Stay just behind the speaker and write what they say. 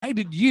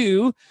invited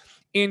you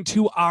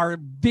into our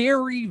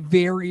very,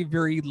 very,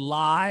 very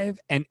live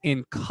and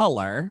in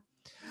color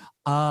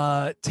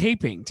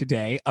taping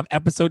today of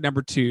episode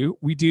number 2.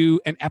 We do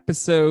an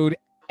episode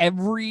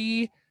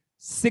every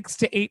 6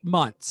 to 8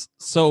 months.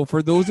 So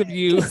for those of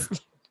you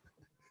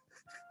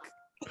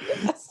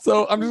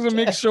so I'm just gonna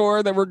make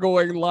sure that we're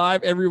going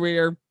live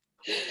everywhere.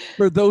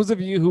 For those of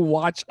you who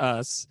watch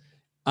us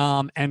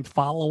and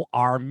follow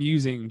our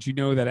musings, you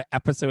know that an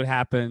episode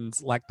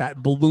happens like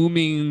that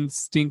blooming,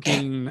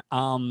 stinking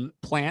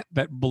plant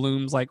that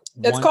blooms like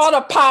it's called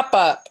a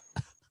pop-up,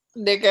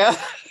 nigga.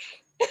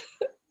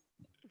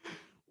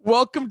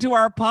 Welcome to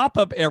our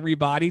pop-up,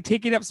 everybody.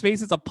 Taking Up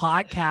Space is a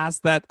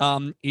podcast that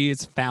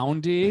is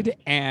founded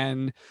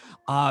and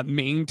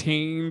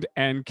maintained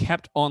and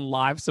kept on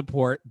live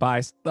support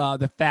by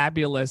the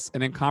fabulous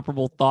and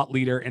incomparable thought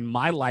leader in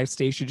my life,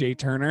 Stacia J.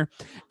 Turner.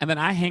 And then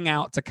I hang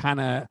out to kind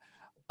of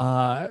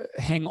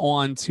hang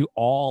on to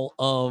all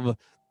of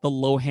the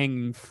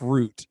low-hanging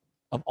fruit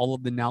of all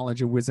of the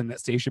knowledge and wisdom that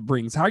Stacia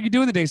brings. How are you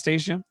doing today,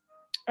 Stacia?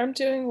 I'm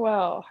doing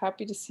well.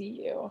 Happy to see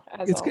you,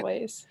 as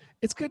always.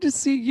 It's good to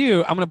see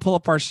you. I'm going to pull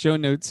up our show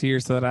notes here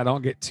so that I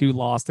don't get too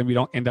lost and we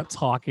don't end up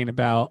talking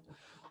about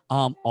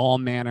all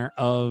manner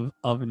of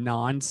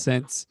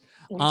nonsense.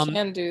 We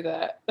can do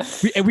that.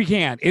 we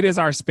can. It is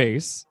our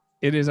space.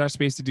 It is our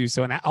space to do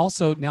so. And I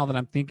also, now that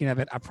I'm thinking of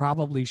it, I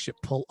probably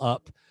should pull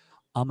up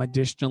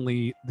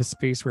additionally the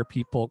space where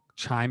people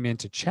chime in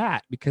to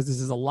chat, because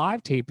this is a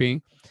live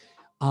taping.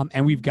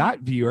 And we've got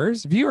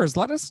viewers. Viewers,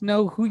 let us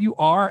know who you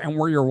are and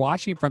where you're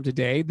watching from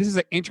today. This is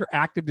an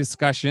interactive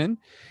discussion.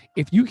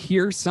 If you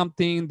hear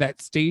something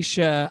that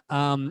Stacia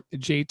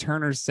J.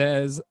 Turner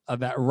says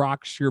that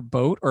rocks your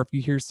boat, or if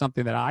you hear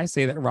something that I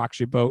say that rocks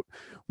your boat,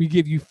 we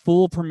give you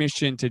full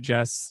permission to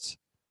just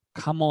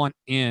come on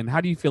in.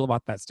 How do you feel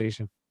about that,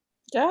 Stacia?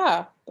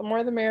 Yeah, the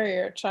more the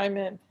merrier. Chime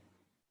in.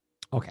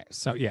 Okay,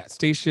 so yeah,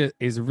 Stacia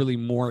is really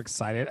more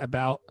excited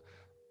about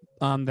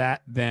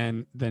that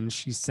than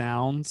she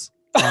sounds.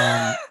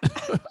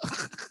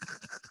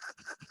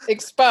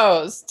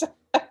 Exposed.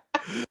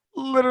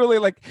 Literally,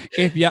 like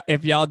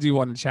if y'all do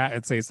want to chat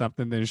and say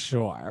something, then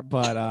sure.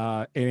 But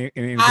I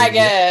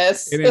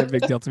guess it ain't a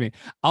big deal to me.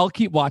 I'll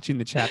keep watching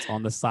the chats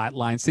on the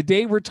sidelines.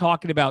 Today we're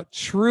talking about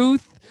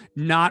truth,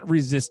 not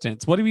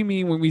resistance. What do we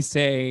mean when we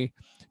say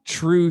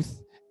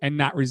truth and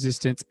not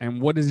resistance?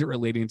 And what is it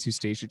relating to,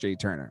 Stacia J.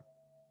 Turner?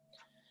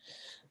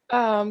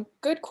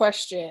 Good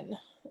question.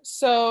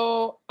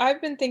 So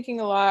I've been thinking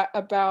a lot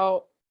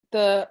about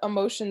the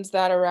emotions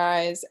that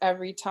arise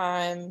every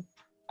time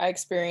I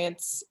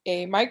experience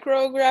a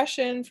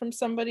microaggression from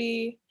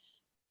somebody.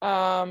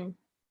 Every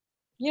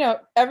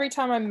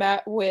time I'm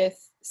met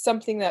with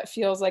something that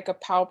feels like a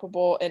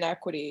palpable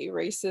inequity,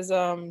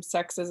 racism,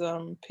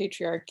 sexism,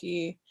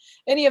 patriarchy,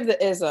 any of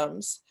the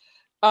isms.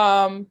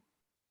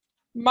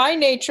 My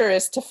nature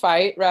is to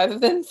fight rather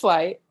than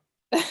flight.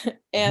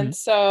 And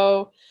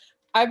so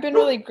I've been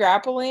really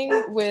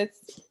grappling with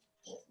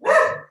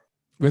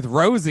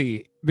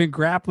Rosie. Been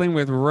grappling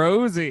with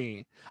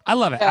Rosie. I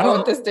love it. Yeah, I don't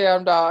with this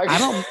damn dog.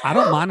 I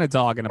don't mind a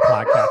dog in a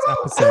podcast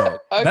episode.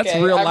 Okay, that's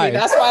real life. Mean,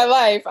 that's my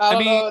life. I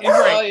don't know what to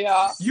tell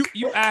y'all.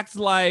 You act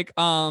like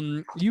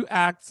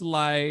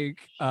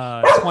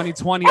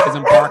 2020 is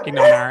embarking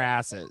on our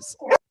asses.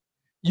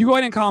 You go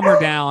ahead and calm her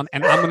down,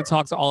 and I'm going to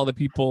talk to all of the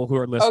people who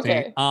are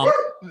listening. Okay.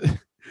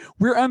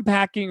 We're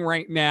unpacking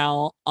right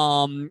now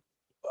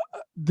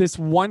this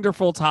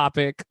wonderful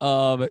topic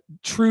of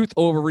truth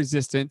over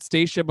resistance.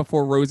 Stacia,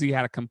 before Rosie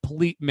had a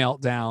complete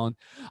meltdown,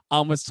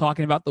 was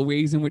talking about the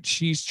ways in which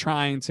she's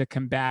trying to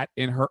combat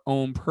in her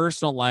own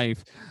personal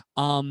life,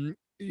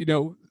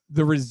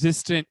 the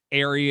resistant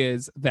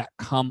areas that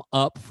come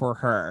up for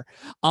her.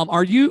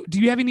 Do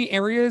you have any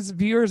areas,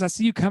 viewers? I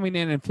see you coming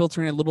in and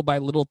filtering it little by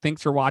little.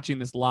 Thanks for watching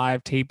this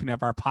live taping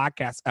of our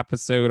podcast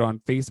episode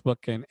on Facebook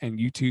and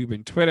YouTube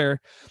and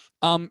Twitter.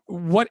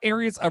 What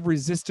areas of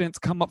resistance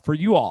come up for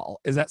you all?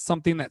 Is that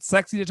something that's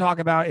sexy to talk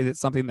about? Is it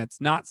something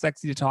that's not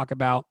sexy to talk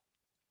about?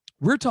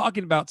 We're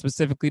talking about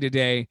specifically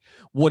today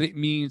what it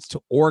means to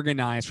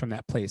organize from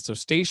that place. So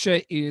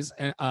Stacia is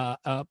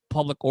a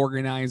public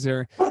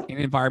organizer in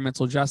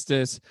environmental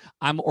justice.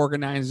 I'm an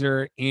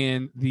organizer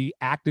in the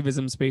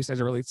activism space as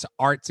it relates to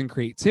arts and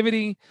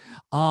creativity.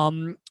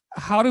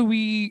 How do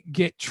we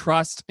get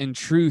trust and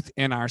truth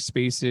in our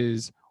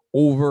spaces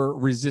over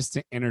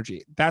resistant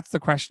energy? That's the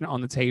question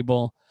on the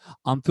table.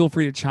 Feel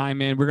free to chime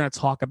in. We're going to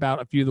talk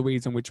about a few of the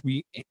ways in which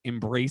we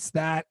embrace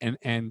that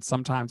and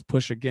sometimes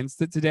push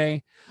against it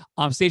today.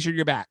 Stacia,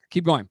 you're back.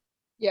 Keep going.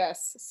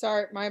 Yes.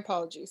 Sorry. My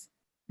apologies.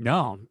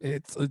 No,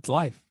 it's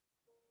life.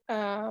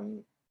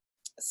 So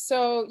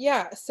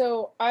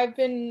I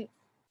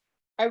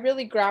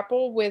really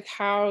grapple with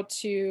how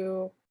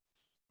to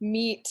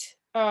meet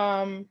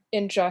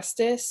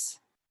injustice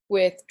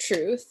with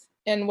truth.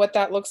 And what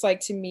that looks like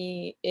to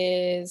me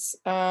is,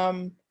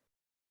 I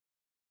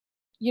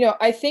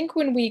think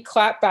when we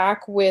clap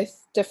back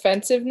with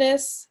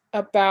defensiveness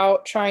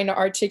about trying to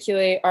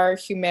articulate our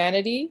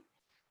humanity,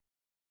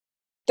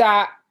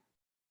 that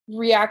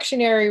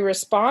reactionary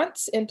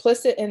response.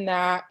 Implicit in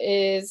that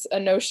is a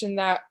notion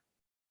that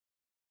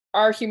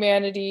our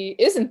humanity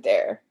isn't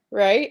there,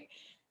 right?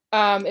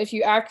 If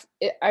you act,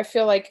 I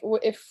feel like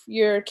if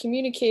you're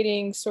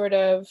communicating sort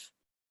of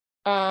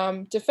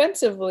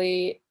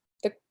defensively,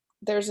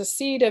 there's a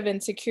seed of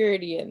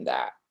insecurity in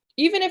that.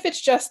 Even if it's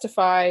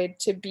justified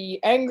to be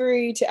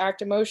angry, to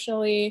act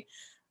emotionally,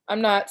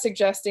 I'm not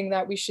suggesting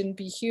that we shouldn't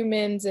be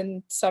humans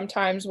and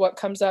sometimes what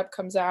comes up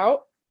comes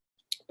out.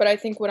 But I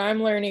think what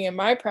I'm learning in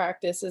my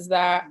practice is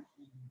that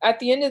at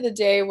the end of the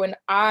day, when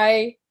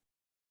I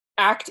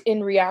act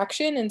in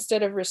reaction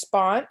instead of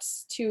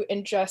response to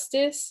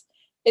injustice,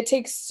 it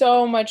takes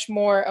so much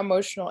more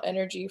emotional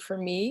energy for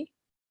me.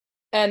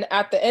 And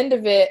at the end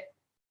of it,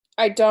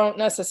 I don't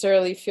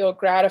necessarily feel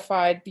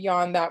gratified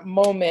beyond that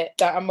moment,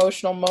 that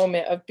emotional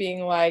moment of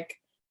being like,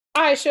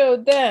 I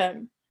showed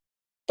them.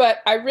 But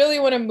I really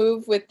want to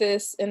move with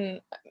this, and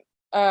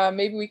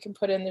maybe we can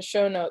put in the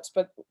show notes,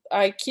 but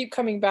I keep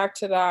coming back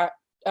to that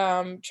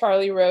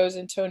Charlie Rose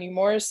and Toni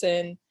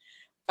Morrison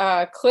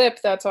clip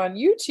that's on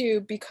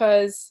YouTube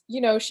because,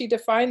 you know, she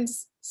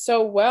defines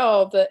so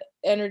well the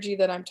energy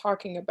that I'm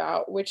talking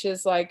about, which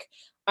is like,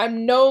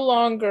 I'm no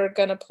longer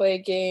going to play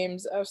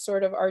games of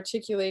sort of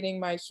articulating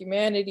my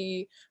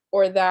humanity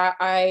or that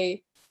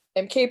I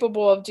am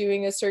capable of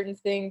doing a certain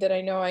thing that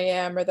I know I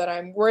am or that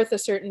I'm worth a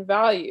certain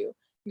value.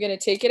 I'm going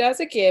to take it as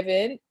a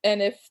given.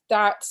 And if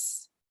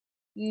that's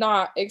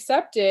not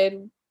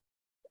accepted,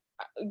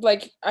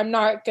 like I'm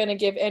not going to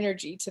give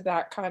energy to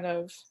that kind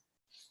of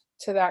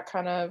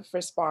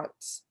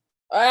response.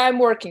 I'm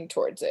working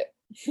towards it.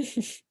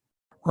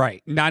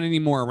 Right. Not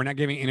anymore. We're not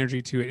giving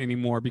energy to it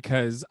anymore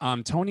because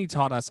Toni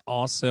taught us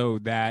also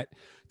that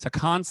to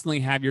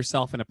constantly have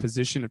yourself in a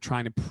position of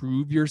trying to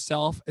prove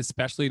yourself,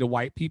 especially to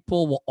white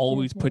people, will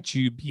always put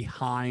you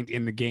behind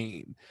in the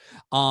game.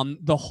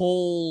 The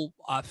whole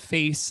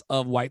face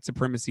of white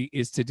supremacy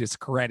is to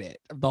discredit.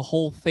 The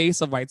whole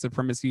face of white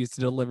supremacy is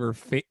to deliver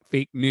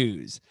fake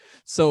news.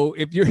 So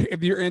if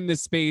you're in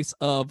this space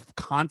of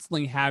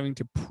constantly having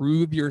to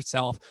prove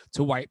yourself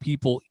to white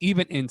people,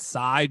 even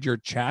inside your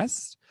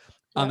chest,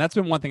 that's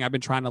been one thing I've been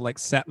trying to like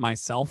set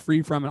myself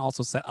free from and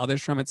also set others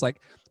from. It's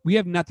like, we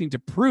have nothing to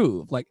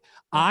prove. Like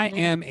I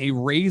am a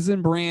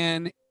Raisin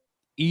Bran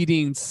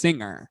eating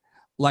singer.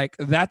 Like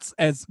that's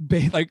as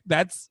big, like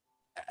that's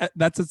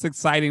as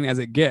exciting as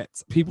it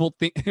gets. People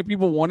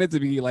want it to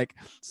be like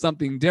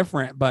something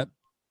different, but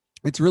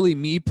it's really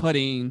me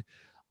putting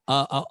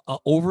a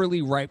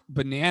overly ripe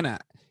banana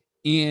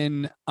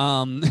in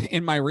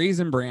in my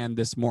Raisin Bran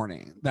this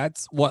morning.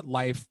 That's what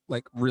life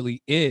like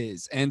really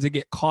is. And to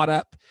get caught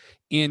up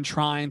in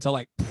trying to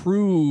like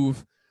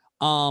prove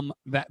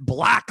that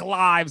Black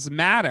Lives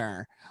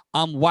Matter,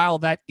 while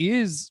that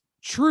is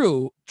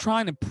true,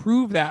 trying to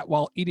prove that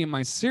while eating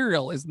my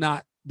cereal is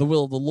not the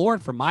will of the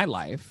Lord for my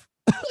life.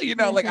 You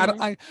know, like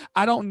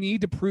I don't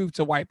need to prove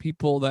to white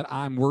people that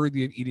I'm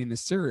worthy of eating the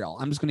cereal.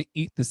 I'm just going to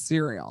eat the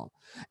cereal.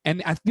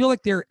 And I feel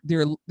like there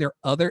are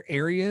other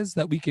areas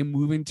that we can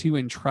move into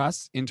and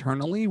trust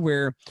internally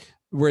where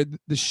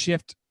the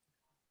shift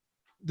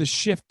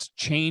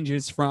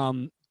changes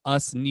from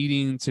us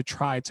needing to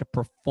try to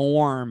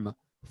perform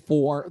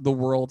for the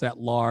world at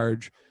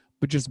large,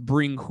 but just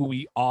bring who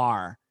we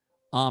are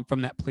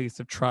from that place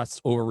of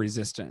trust over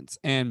resistance.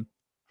 And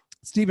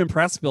Stephen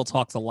Pressfield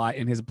talks a lot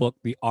in his book,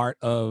 The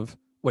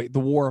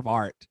War of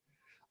Art.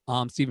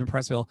 Stephen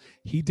Pressfield,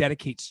 he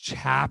dedicates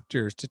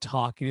chapters to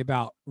talking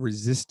about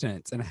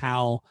resistance and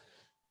how,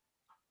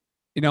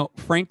 you know,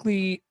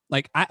 frankly,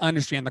 like I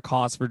understand the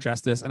cause for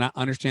justice and I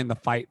understand the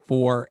fight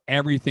for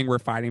everything we're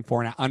fighting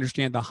for. And I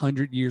understand the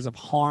 100 years of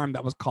harm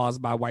that was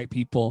caused by white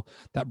people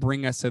that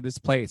bring us to this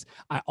place.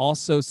 I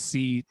also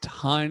see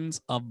tons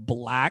of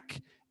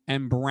Black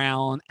and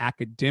brown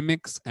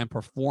academics and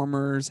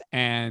performers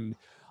and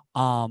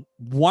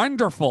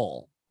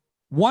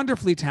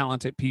wonderfully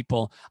talented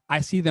people. I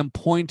see them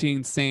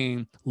pointing,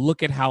 saying,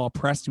 look at how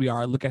oppressed we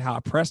are. Look at how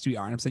oppressed we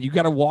are. And I'm saying, you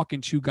got to walk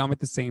and chew gum at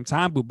the same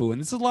time, boo-boo. And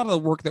this is a lot of the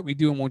work that we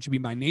do in Won't You Be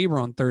My Neighbor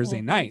on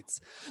Thursday nights.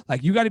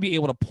 Like, you got to be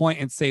able to point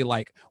and say,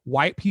 like,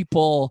 white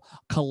people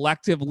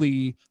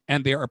collectively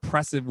and their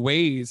oppressive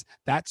ways,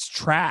 that's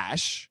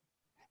trash.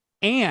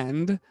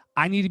 And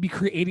I need to be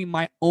creating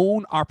my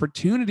own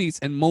opportunities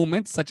and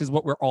moments, such as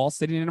what we're all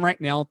sitting in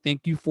right now.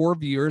 Thank you for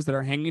viewers that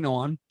are hanging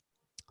on.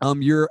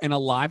 You're in a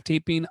live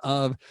taping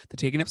of the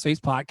Taking Up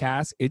Space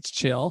podcast. It's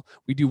chill.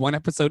 We do one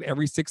episode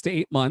every 6 to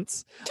 8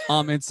 months.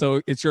 And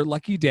so it's your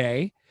lucky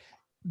day.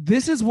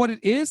 This is what it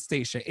is,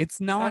 Stacia.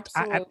 It's not,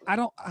 I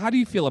don't, how do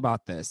you feel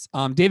about this?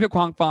 David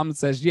Kwong Pham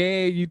says,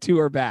 yay, you two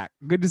are back.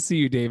 Good to see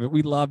you, David.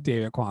 We love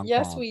David Kwong Pham.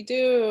 Yes, we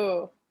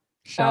do.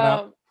 Shout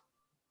out.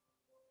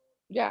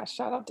 Yeah,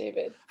 shout out,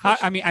 David.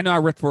 I mean, I know I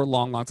ripped for a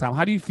long time.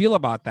 How do you feel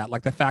about that?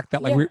 Like the fact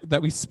that like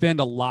that we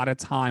spend a lot of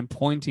time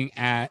pointing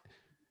at,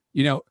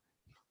 you know,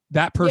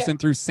 that person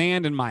threw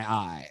sand in my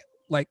eye.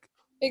 Like,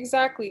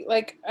 exactly.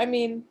 Like, I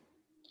mean,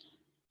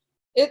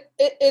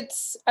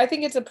 It's I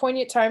think it's a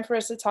poignant time for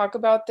us to talk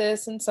about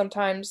this, and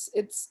sometimes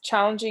it's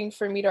challenging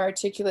for me to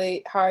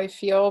articulate how I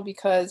feel,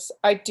 because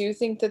I do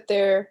think that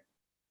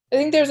I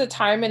think there's a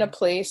time and a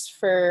place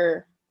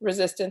for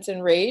resistance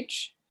and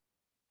rage.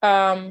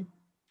 Um,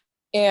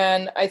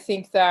 and I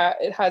think that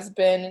it has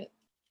been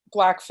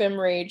Black femme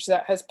rage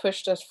that has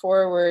pushed us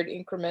forward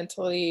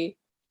incrementally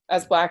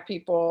as Black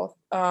people.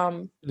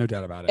 No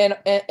doubt about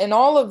it. And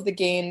all of the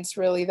gains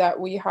really that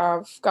we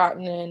have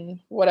gotten in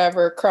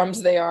whatever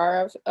crumbs they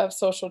are of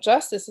social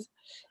justice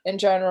in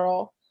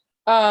general.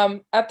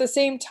 At the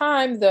same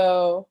time,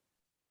 though,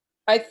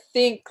 I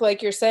think,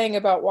 like you're saying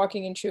about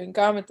walking and chewing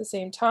gum at the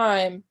same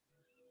time,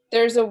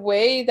 there's a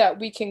way that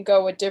we can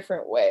go a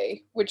different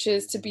way, which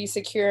is to be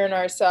secure in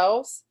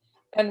ourselves.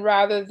 And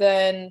rather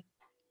than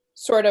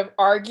sort of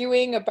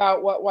arguing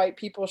about what white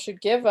people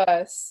should give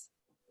us,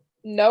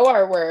 know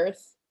our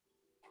worth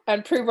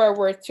and prove our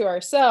worth to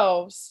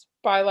ourselves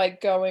by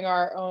like going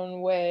our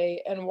own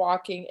way and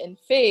walking in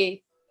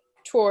faith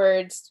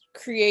towards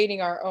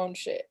creating our own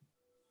shit.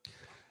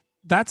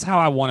 That's how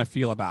I want to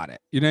feel about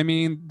it. You know what I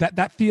mean?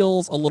 That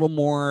feels a little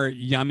more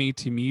yummy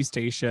to me,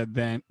 Stacia,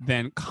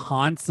 than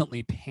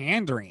constantly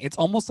pandering. It's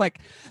almost like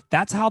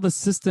that's how the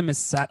system is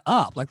set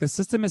up. Like the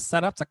system is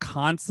set up to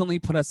constantly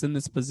put us in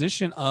this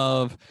position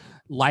of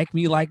like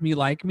me, like me,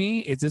 like me.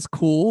 Is this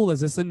cool?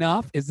 Is this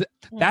enough? Is it?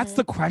 That's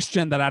the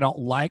question that I don't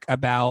like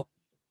about.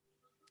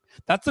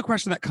 That's the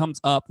question that comes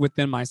up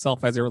within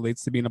myself as it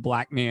relates to being a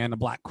Black man, a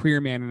Black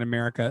queer man in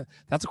America.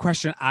 That's a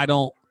question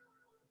that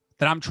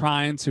I'm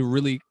trying to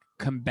really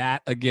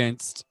combat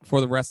against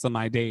for the rest of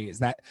my days.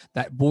 That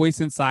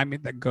voice inside me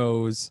that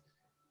goes,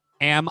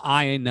 am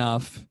I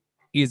enough?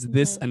 Is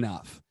this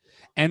enough?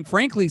 And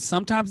frankly,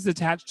 sometimes it's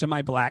attached to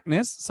my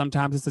Blackness,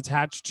 sometimes it's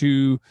attached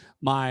to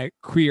my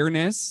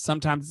queerness,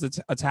 sometimes it's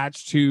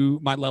attached to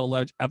my level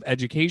of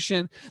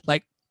education.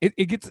 Like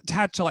it gets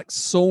attached to like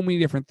so many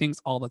different things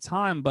all the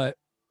time. But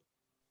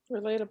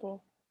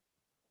relatable.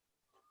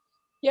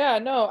 Yeah,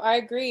 no, I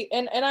agree.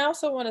 And I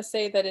also want to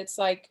say that it's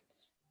like,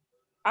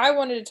 I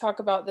wanted to talk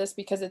about this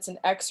because it's an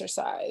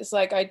exercise.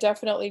 Like, I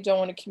definitely don't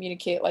want to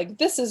communicate like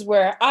this is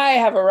where I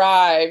have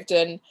arrived,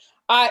 and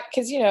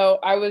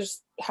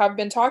because have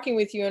been talking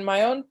with you in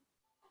my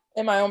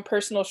own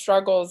personal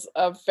struggles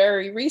of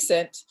very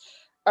recent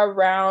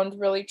around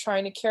really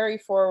trying to carry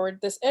forward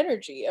this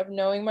energy of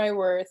knowing my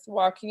worth,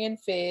 walking in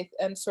faith,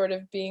 and sort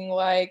of being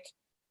like,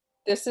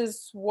 this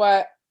is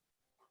what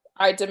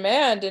I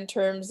demand in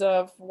terms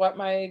of what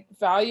my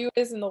value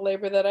is in the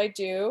labor that I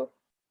do.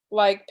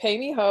 Like, pay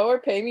me ho or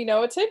pay me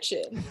no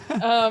attention.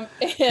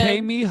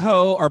 Pay me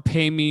ho or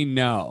pay me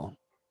no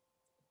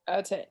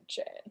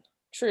attention,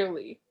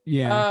 truly.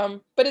 Yeah.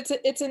 But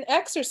it's an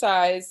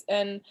exercise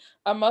and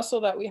a muscle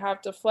that we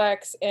have to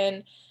flex.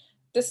 And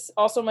this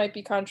also might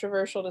be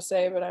controversial to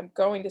say, but I'm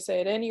going to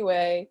say it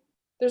anyway.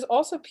 There's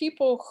also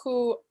people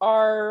who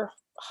are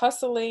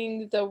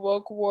hustling the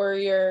woke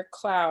warrior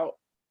clout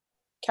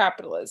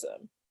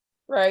capitalism,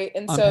 right?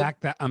 And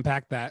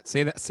unpack that.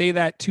 Say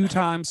that 2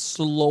 times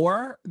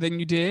slower than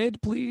you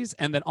did, please,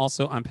 and then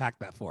also unpack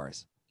that for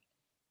us.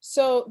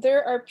 So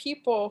there are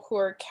people who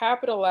are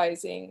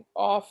capitalizing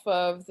off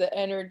of the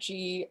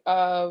energy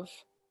of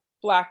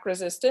Black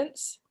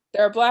resistance.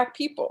 There are Black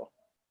people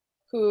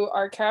who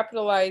are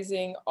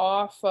capitalizing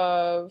off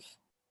of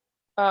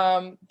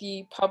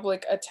the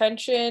public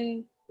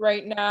attention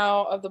right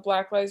now of the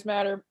Black Lives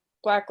Matter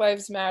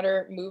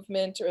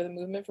movement, or the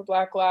movement for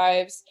Black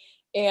lives,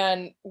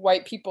 and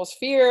white people's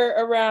fear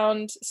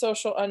around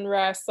social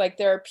unrest. Like,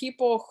 there are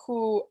people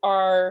who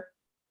are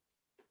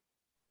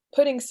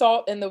putting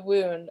salt in the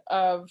wound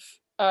of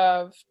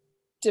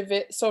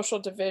social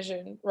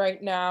division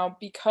right now,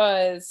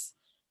 because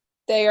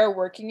they are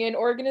working in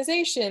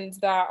organizations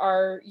that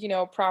are,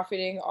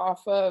 profiting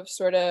off of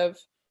sort of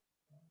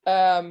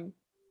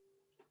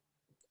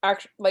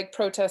like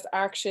protest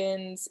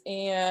actions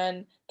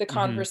and the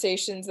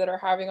conversations that are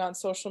having on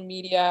social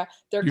media.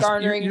 They're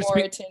garnering more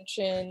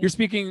attention. You're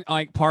speaking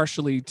like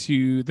partially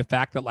to the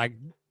fact that like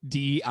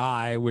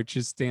DEI, which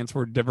stands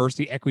for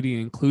diversity, equity,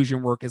 and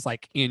inclusion work, is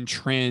like in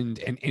trend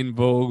and in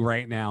vogue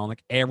right now.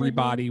 Like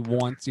everybody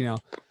wants, to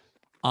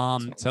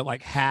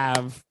like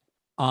have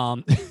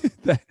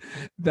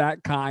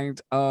that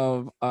kind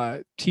of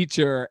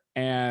teacher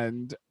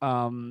and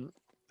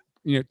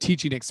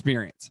teaching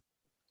experience.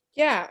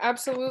 Yeah,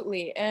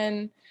 absolutely.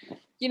 And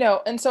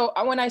and so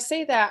when I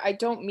say that, I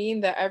don't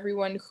mean that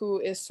everyone who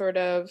is sort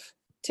of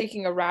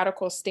taking a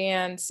radical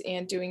stance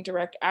and doing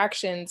direct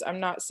actions, I'm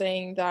not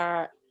saying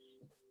that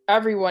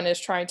everyone is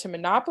trying to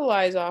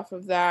monopolize off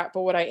of that.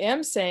 But what I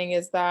am saying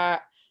is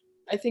that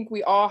I think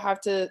we all have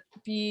to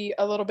be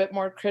a little bit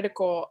more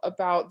critical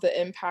about the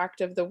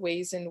impact of the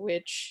ways in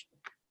which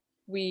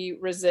we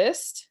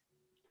resist.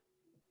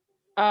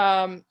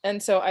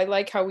 And so I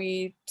like how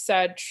we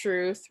said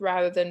truth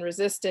rather than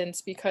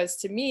resistance, because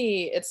to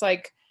me, it's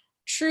like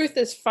truth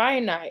is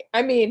finite.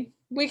 I mean,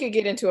 we could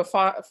get into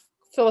a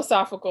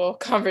philosophical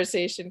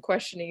conversation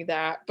questioning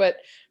that, but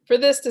for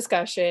this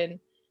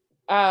discussion,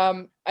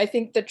 I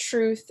think the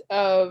truth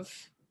of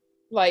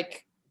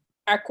like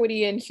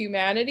equity and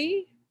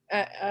humanity,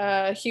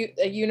 a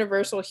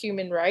universal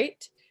human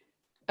right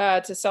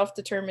to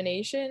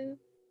self-determination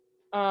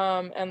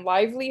and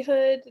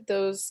livelihood,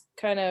 those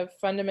kind of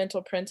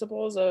fundamental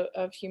principles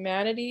of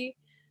humanity,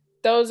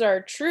 those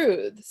are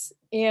truths.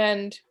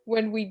 And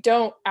when we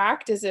don't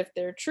act as if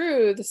they're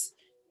truths,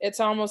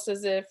 it's almost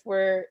as if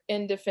we're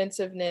in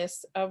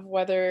defensiveness of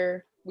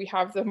whether we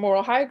have the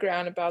moral high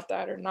ground about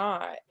that or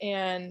not.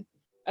 And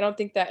I don't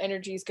think that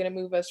energy is going to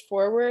move us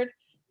forward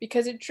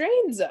because it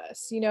drains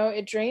us.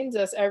 It drains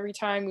us every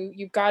time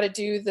you've got to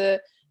do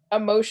the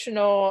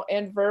emotional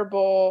and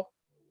verbal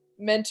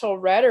mental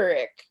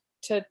rhetoric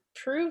to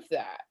prove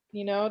that.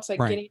 It's like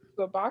getting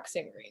into a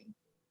boxing ring.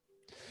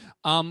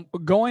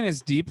 Going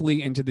as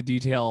deeply into the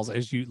details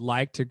as you'd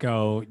like to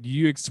go,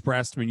 you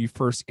expressed when you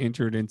first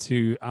entered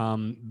into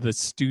the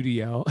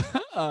studio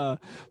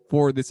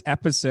for this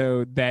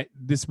episode that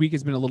this week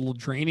has been a little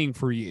draining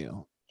for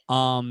you,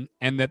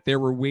 and that there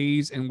were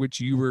ways in which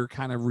you were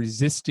kind of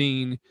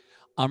resisting,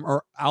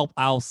 or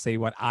I'll say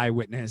what I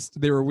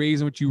witnessed. There were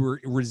ways in which you were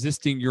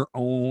resisting your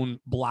own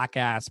black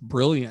ass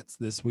brilliance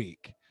this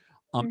week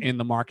in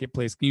the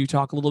marketplace. Can you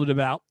talk a little bit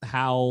about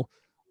how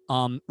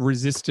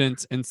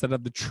resistance instead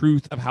of the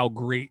truth of how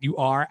great you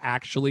are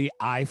actually,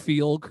 I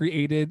feel,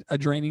 created a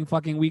draining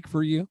fucking week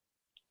for you?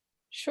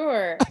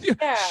 Sure.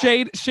 Yeah.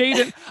 Shade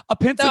and a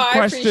pensive no,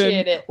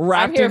 question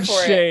wrapped in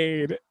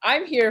shade.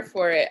 I'm here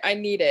for it. I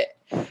need it.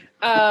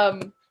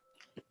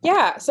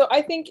 Yeah. So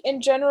I think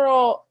in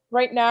general,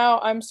 right now,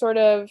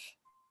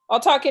 I'll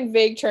talk in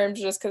vague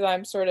terms just because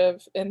I'm sort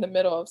of in the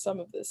middle of some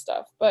of this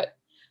stuff. But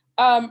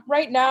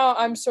right now,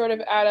 I'm sort of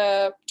at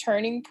a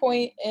turning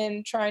point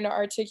in trying to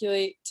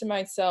articulate to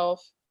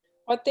myself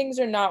what things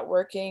are not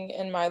working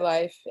in my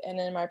life and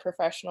in my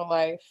professional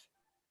life.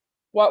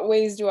 What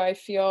ways do I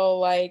feel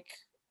like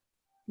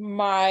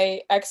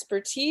my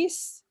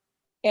expertise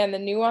and the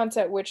nuance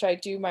at which I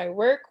do my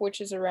work, which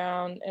is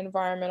around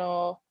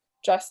environmental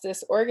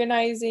justice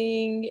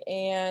organizing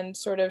and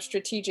sort of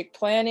strategic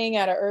planning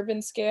at an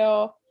urban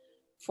scale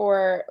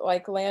for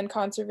like land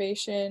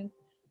conservation.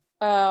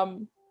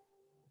 I'm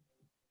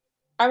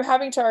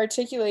having to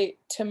articulate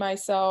to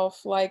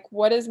myself, like,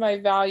 what is my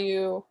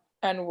value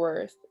and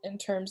worth in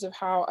terms of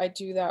how I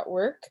do that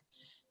work?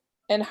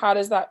 And how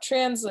does that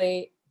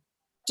translate?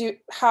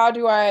 How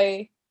do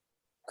I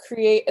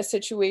create a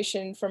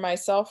situation for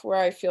myself where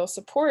I feel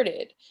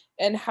supported?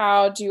 And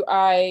how do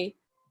I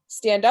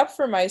stand up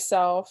for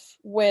myself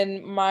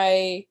when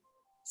my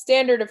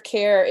standard of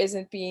care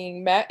isn't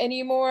being met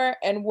anymore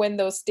and when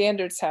those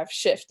standards have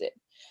shifted?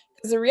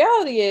 Because the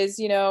reality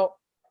is,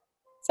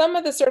 some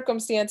of the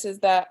circumstances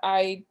that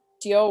I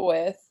deal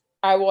with,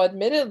 I will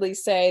admittedly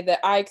say that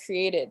I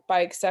created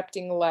by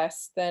accepting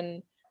less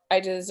than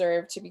I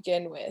deserve to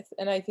begin with.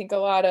 And I think a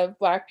lot of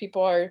Black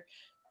people are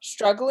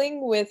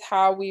struggling with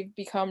how we've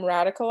become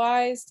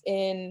radicalized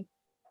in,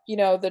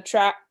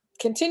 the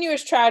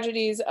continuous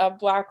tragedies of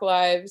Black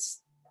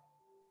lives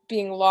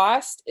being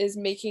lost is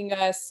making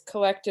us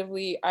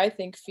collectively, I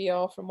think,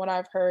 feel, from what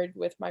I've heard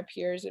with my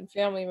peers and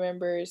family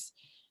members,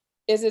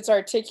 is it's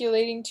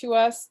articulating to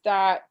us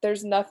that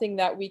there's nothing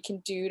that we can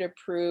do to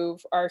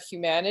prove our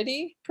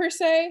humanity per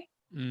se.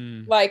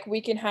 Like,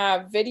 we can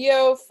have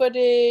video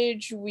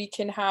footage, we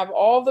can have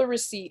all the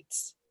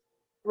receipts,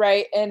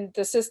 right? And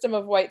the system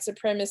of white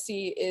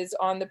supremacy is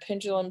on the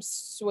pendulum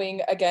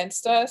swing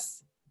against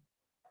us.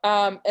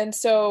 And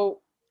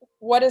so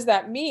what does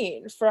that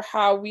mean for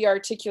how we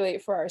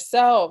articulate for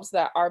ourselves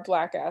that our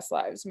Black ass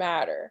lives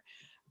matter?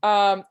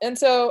 And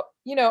so,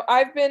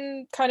 I've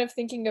been kind of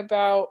thinking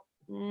about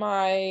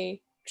my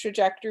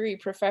trajectory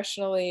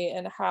professionally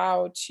and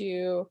how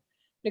to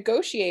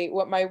negotiate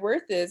what my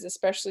worth is,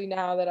 especially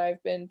now that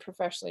I've been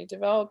professionally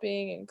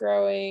developing and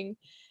growing.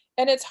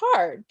 And it's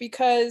hard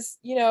because,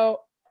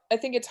 I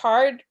think it's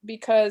hard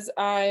because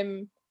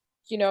I'm,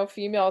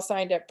 female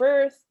assigned at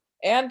birth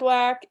and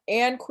Black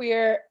and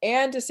queer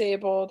and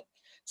disabled.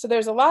 So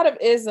there's a lot of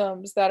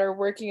isms that are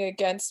working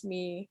against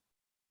me,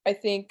 I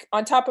think,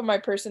 on top of my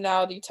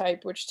personality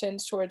type, which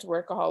tends towards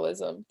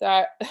workaholism,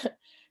 that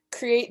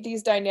create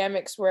these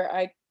dynamics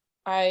where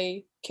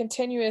I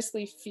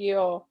continuously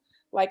feel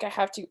like I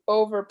have to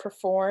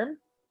overperform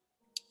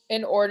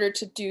in order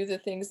to do the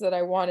things that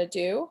I want to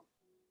do,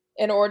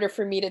 in order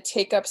for me to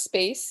take up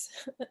space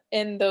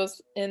in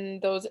those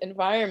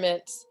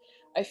environments.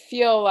 I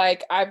feel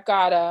like I've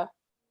got to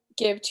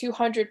give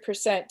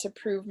 200% to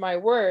prove my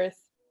worth.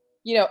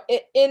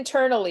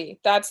 Internally,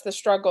 that's the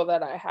struggle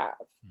that I have.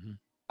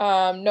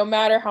 Mm-hmm. No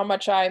matter how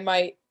much I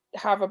might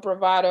have a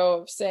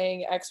bravado of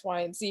saying X, Y,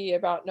 and Z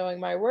about knowing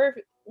my worth,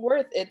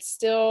 it's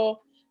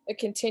still a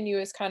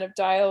continuous kind of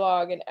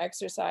dialogue and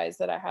exercise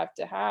that I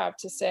have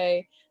to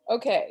say,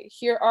 okay,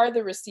 here are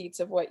the receipts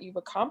of what you've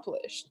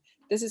accomplished.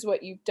 This is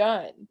what you've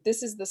done.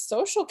 This is the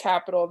social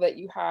capital that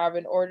you have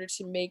in order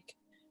to make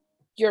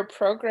your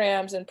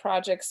programs and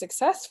projects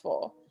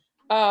successful.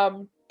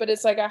 But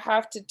it's like I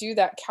have to do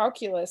that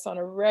calculus on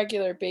a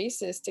regular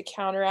basis to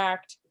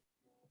counteract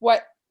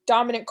what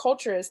dominant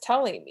culture is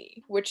telling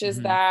me, which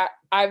is that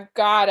I've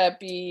gotta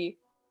be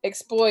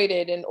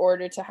exploited in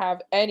order to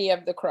have any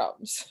of the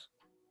crumbs.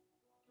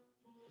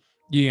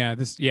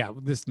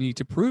 This need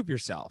to prove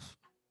yourself.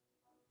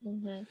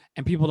 Mm-hmm.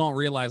 And people don't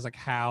realize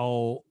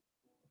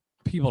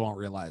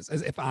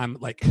as if I'm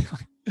like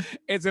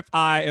as if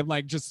I am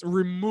like just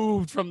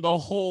removed from the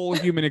whole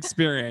human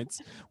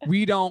experience.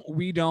 We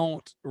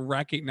don't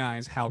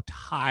recognize how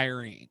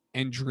tiring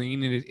and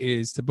draining it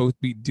is to both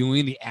be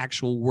doing the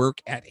actual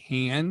work at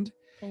hand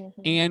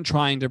and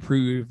trying to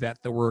prove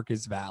that the work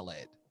is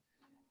valid.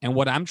 And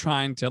what I'm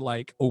trying to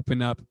like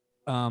open up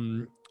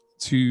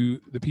to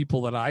the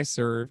people that I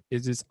serve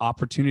is this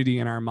opportunity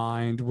in our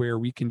mind where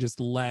we can just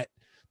let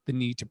the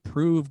need to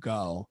prove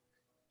go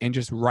and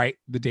just write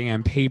the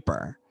damn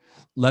paper.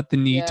 Let the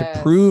need to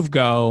prove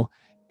go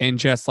and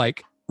just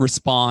like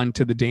respond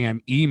to the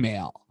damn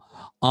email.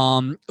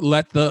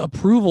 Let the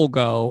approval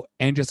go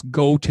and just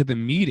go to the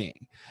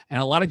meeting. And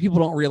a lot of people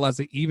don't realize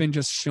that even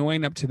just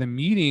showing up to the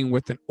meeting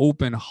with an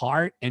open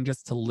heart and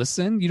just to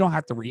listen, you don't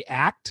have to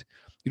react.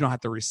 You don't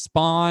have to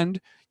respond.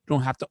 You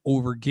don't have to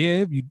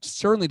overgive. You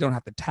certainly don't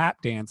have to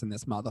tap dance in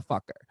this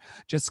motherfucker.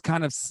 Just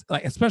kind of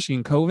like, especially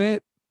in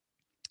COVID,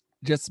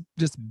 just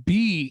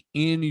be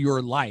in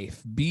your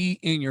life, be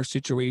in your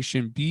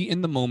situation, be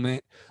in the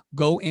moment,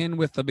 go in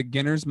with a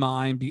beginner's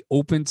mind, be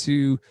open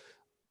to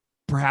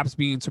perhaps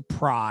being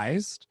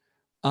surprised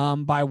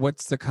by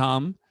what's to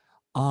come.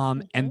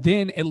 And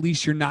then at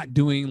least you're not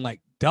doing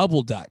like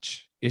double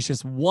dutch. It's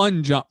just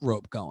one jump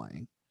rope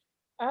going.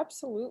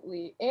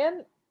 Absolutely.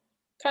 And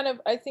kind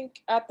of, I think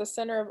at the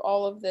center of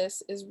all of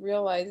this is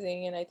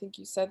realizing, and I think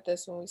you said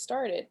this when we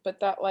started, but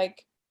that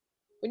like,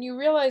 when you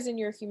realize in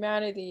your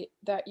humanity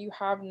that you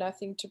have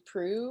nothing to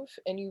prove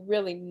and you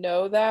really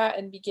know that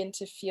and begin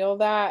to feel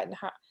that and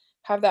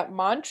have that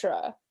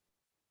mantra,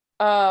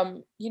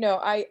 I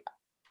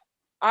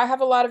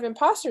have a lot of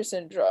imposter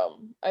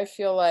syndrome. I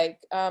feel like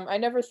I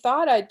never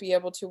thought I'd be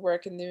able to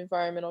work in the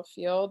environmental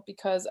field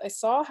because I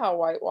saw how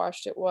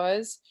whitewashed it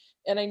was.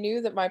 And I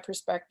knew that my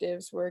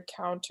perspectives were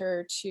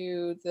counter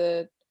to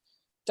the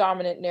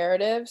dominant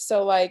narrative.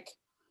 So like,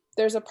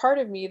 there's a part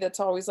of me that's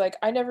always like,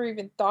 I never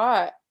even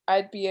thought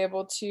I'd be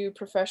able to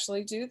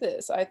professionally do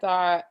this. I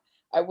thought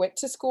I went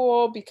to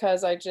school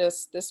because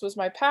this was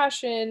my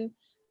passion,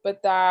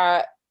 but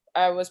that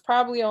I was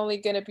probably only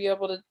going to be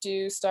able to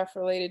do stuff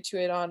related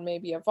to it on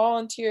maybe a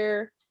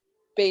volunteer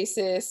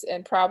basis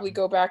and probably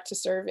go back to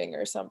serving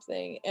or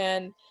something.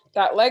 And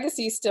that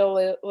legacy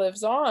still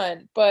lives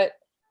on. But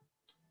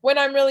when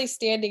I'm really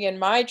standing in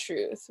my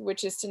truth,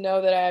 which is to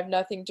know that I have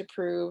nothing to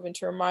prove and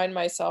to remind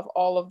myself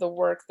all of the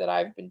work that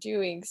I've been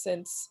doing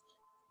since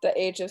the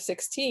age of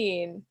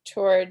 16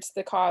 towards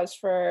the cause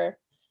for,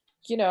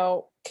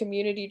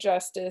 community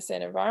justice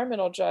and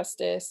environmental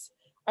justice,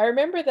 I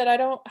remember that I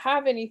don't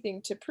have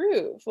anything to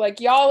prove. Like,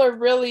 y'all are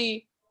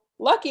really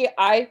lucky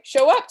I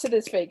show up to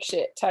this fake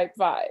shit type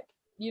vibe,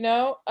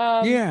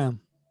 Yeah.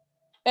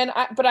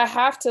 But I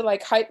have to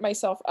like hype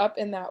myself up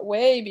in that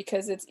way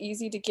because it's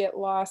easy to get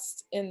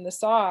lost in the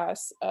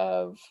sauce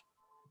of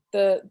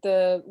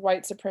the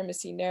white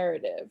supremacy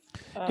narrative.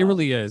 It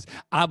really is.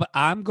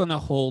 I'm going to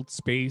hold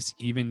space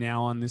even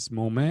now on this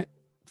moment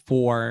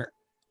for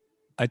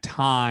a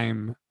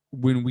time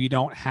when we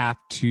don't have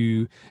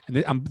to,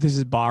 and this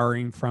is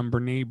borrowing from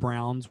Brene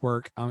Brown's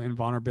work in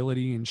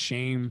Vulnerability and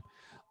Shame.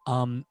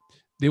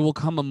 There will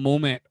come a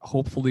moment,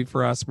 hopefully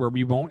for us, where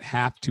we won't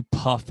have to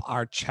puff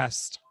our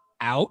chest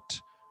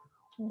out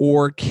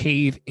or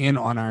cave in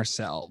on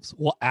ourselves.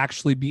 We'll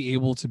actually be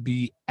able to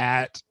be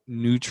at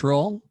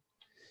neutral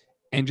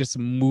and just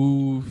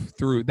move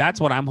through.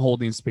 That's what I'm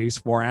holding space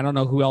for. I don't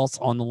know who else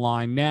on the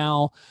line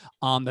now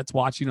that's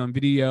watching on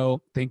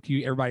video. Thank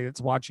you, everybody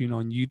that's watching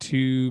on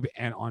YouTube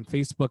and on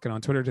Facebook and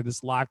on Twitter to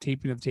this live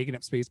taping of Taking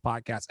Up Space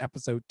Podcast,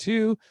 episode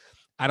 2.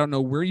 I don't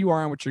know where you are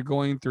and what you're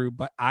going through,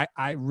 but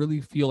I really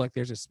feel like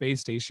there's a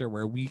space station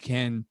where we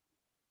can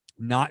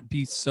not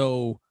be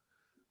so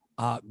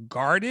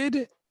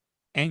guarded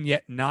and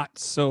yet not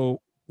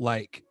so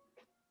like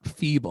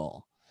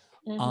feeble.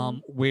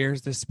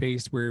 Where's the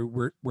space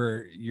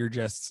where you're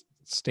just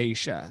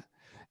Stacia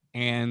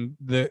and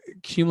the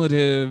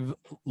cumulative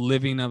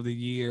living of the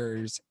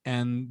years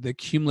and the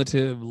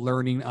cumulative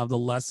learning of the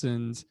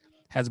lessons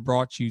has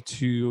brought you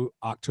to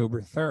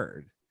October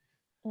 3rd.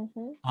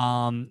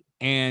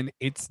 And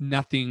it's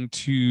nothing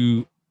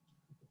to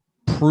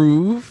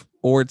prove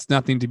or it's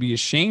nothing to be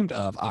ashamed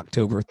of.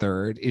 October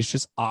 3rd. It's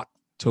just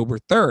October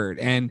 3rd.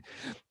 And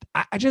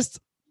I just,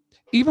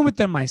 even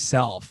within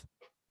myself,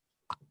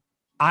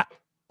 I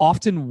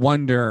often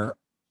wonder,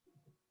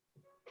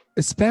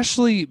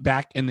 especially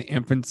back in the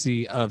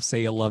infancy of,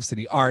 say, a Love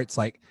City Arts,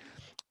 like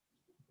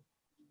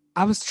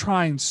I was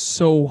trying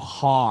so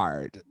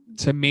hard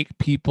to make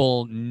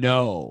people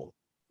know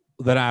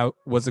that I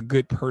was a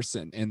good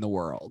person in the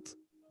world,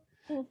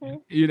 and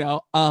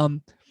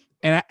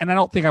I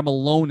don't think I'm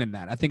alone in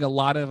that. I think a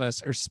lot of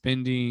us are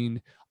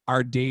spending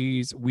our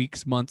days,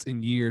 weeks, months,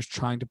 and years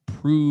trying to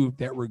prove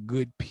that we're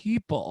good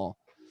people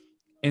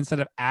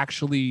instead of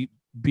actually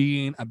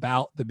being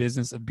about the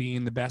business of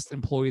being the best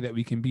employee that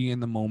we can be in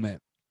the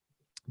moment,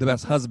 the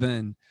best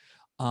husband,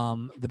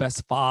 the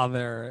best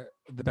father,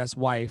 the best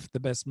wife, the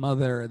best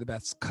mother, the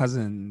best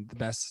cousin, the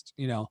best,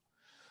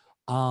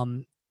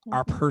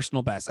 our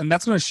personal best. And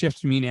that's going to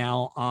shift me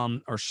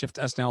now, or shift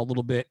us now a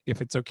little bit,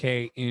 if it's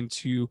okay,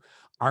 into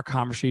our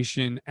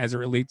conversation as it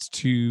relates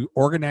to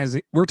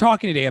organizing. We're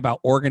talking today about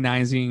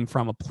organizing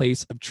from a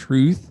place of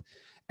truth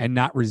and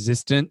not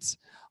resistance.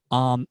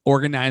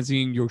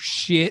 Organizing your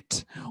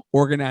shit,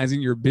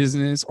 organizing your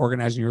business,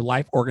 organizing your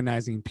life,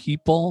 organizing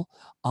people,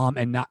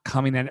 and not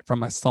coming at it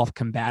from a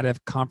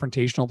self-combative,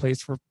 confrontational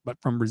place, but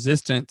from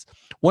resistance.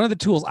 One of the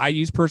tools I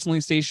use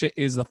personally, Stacia,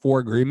 is the 4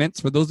 Agreements.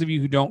 For those of you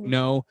who don't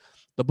know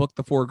the book,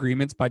 The 4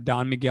 Agreements by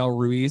Don Miguel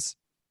Ruiz,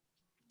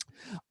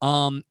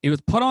 it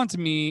was put onto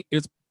me.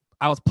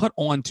 I was put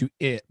onto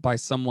it by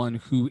someone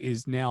who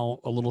is now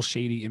a little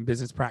shady in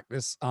business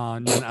practice,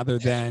 none other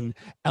than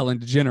Ellen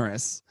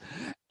DeGeneres.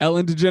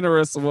 Ellen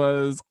DeGeneres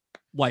was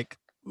like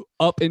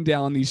up and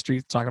down these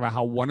streets talking about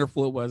how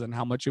wonderful it was and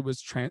how much it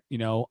was,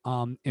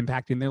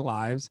 impacting their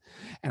lives.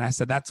 And I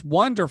said, that's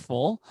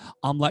wonderful.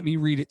 Let me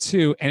read it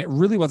too. And it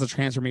really was a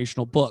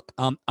transformational book.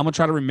 I'm gonna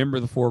try to remember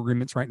the 4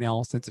 Agreements right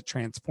now since it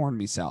transformed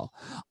me. So,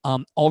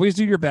 always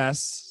do your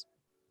best.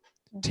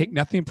 Take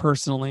nothing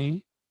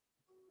personally.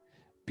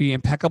 Be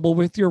impeccable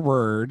with your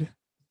word.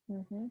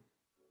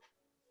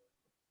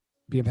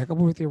 Be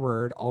impeccable with your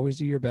word. Always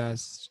do your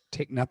best.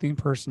 Take nothing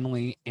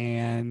personally,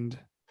 and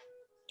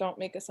don't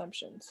make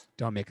assumptions.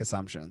 Don't make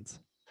assumptions.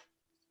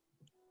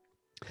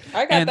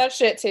 I got that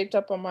shit taped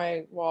up on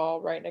my wall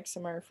right next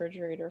to my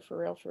refrigerator, for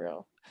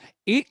real.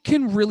 It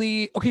can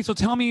really, okay, so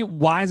tell me,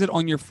 why is it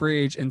on your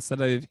fridge instead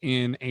of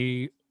in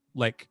a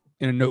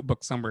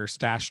notebook somewhere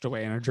stashed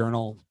away in a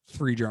journal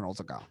 3 journals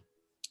ago?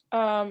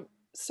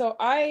 So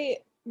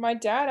my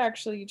dad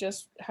actually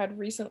just had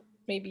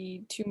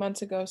maybe 2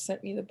 months ago,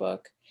 sent me the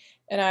book,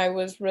 and I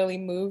was really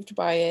moved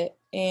by it.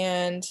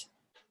 And,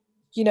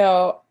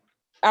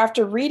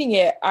 after reading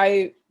it,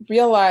 I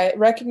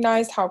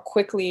recognized how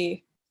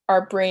quickly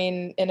our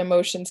brain and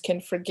emotions can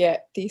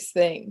forget these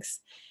things.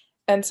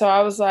 And so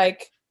I was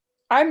like,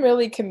 I'm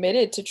really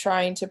committed to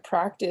trying to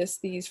practice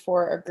these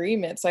 4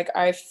 agreements. Like,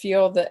 I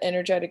feel the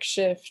energetic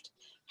shift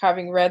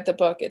having read the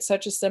book. It's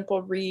such a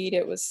simple read.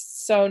 It was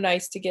so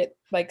nice to get,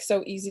 like,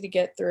 so easy to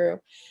get through.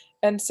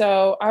 And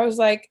so I was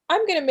like,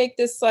 I'm going to make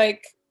this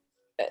like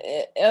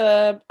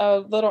a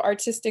little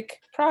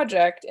artistic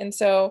project. And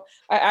so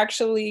I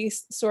actually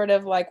sort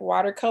of like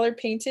watercolor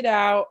painted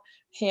out,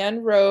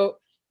 hand wrote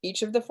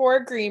each of the 4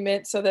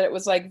 agreements so that it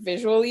was like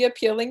visually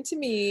appealing to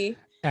me.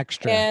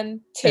 Extra.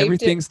 And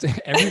everything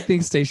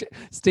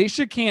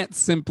Stacia can't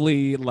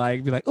simply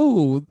like be like,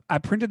 oh, I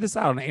printed this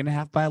out on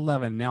 8.5 by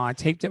 11. Now I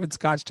taped it with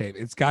Scotch tape.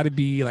 It's got to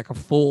be like a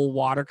full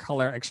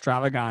watercolor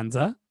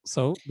extravaganza.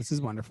 So this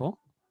is wonderful.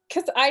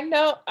 Because I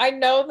know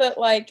that,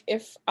 like,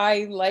 if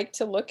I like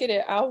to look at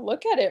it, I'll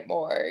look at it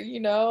more,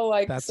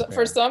 like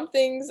for some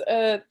things,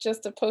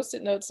 just a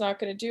Post-it note's not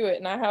going to do it.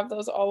 And I have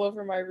those all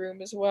over my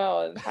room as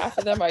well. And half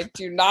of them I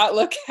do not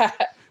look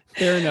at.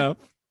 Fair enough.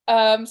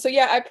 So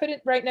yeah, I put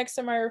it right next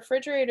to my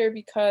refrigerator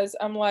because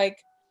I'm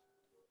like,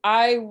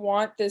 I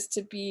want this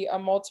to be a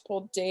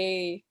multiple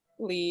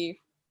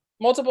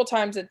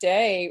times a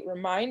day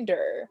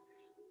reminder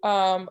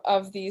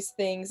of these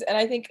things. And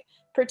I think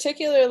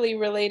particularly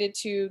related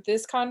to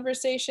this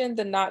conversation,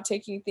 the not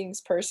taking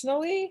things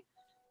personally,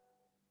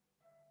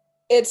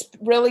 it's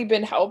really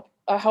been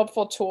a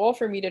helpful tool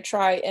for me to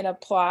try and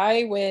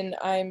apply when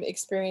I'm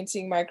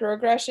experiencing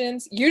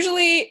microaggressions.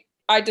 Usually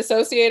I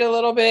dissociate a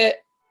little bit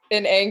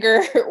in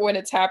anger when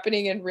it's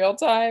happening in real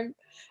time.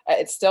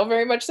 It's still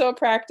very much so a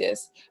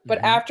practice. But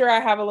after I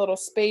have a little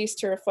space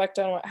to reflect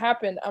on what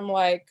happened, I'm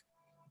like,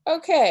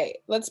 okay,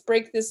 let's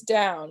break this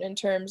down in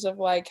terms of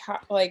like how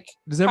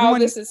does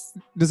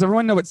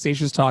everyone know what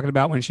Stacia's talking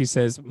about when she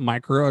says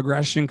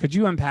microaggression? Could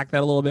you unpack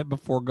that a little bit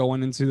before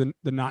going into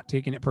the not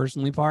taking it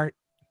personally part?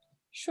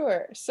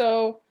 Sure.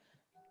 So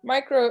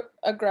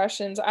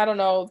microaggressions, I don't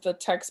know the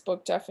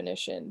textbook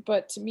definition,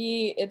 but to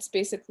me it's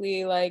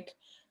basically like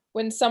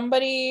when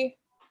somebody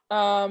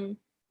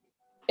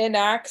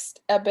enacts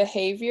a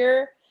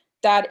behavior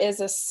that is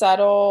a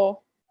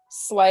subtle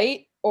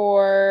slight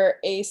or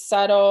a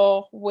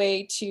subtle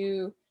way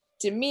to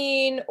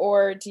demean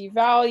or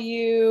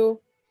devalue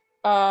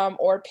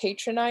or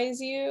patronize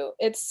you.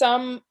 It's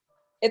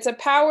a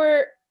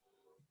power,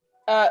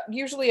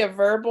 usually a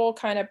verbal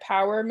kind of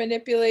power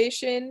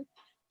manipulation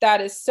that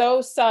is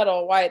so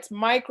subtle, why it's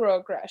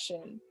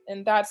microaggression.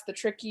 And that's the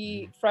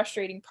tricky,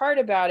 frustrating part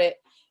about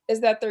it, is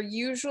that they're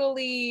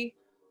usually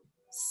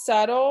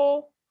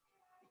subtle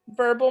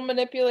verbal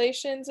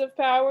manipulations of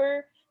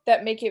power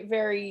that make it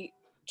very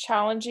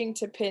challenging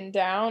to pin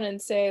down and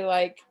say,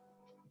 like,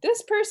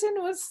 this person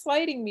was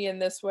slighting me in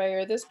this way,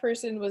 or this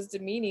person was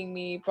demeaning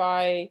me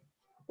by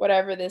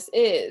whatever this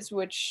is,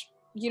 which,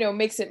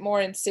 makes it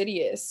more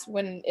insidious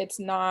when it's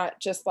not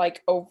just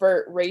like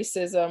overt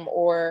racism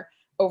or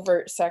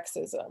overt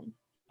sexism.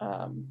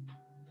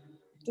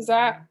 Did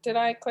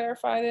I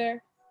clarify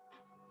there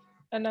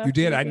enough? You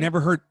did. I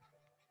never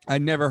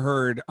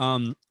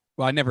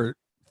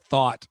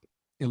thought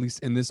at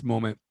least in this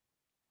moment,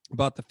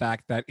 about the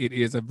fact that it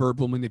is a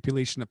verbal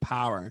manipulation of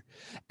power.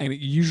 And it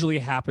usually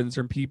happens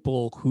from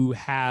people who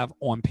have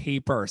on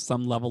paper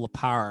some level of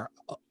power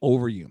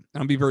over you.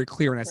 And I'll be very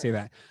clear when I say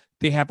that.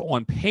 They have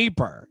on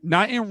paper,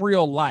 not in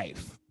real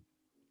life,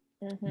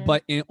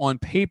 but on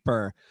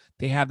paper,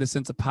 they have the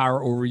sense of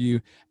power over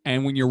you.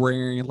 And when you're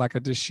wearing like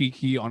a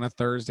dashiki on a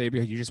Thursday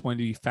because you just want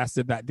to be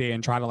festive that day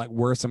and try to like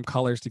wear some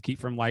colors to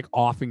keep from like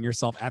offing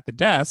yourself at the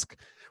desk,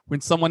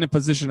 when someone in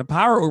position of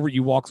power over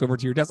you walks over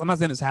to your desk, I'm not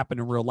saying this happened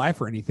in real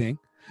life or anything,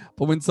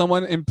 but when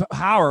someone in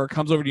power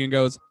comes over to you and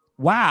goes,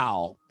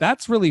 wow,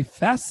 that's really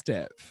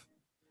festive,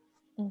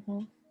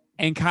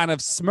 and kind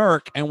of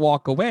smirk and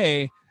walk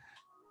away,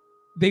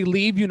 they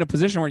leave you in a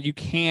position where you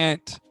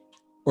can't,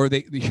 or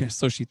they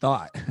so she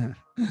thought,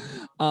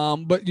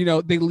 but you know,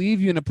 they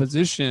leave you in a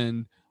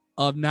position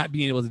of not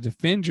being able to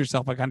defend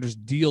yourself, like kind of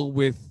just deal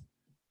with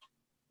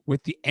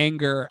the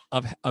anger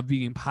of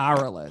being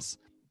powerless.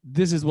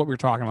 This is what we're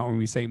talking about when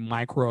we say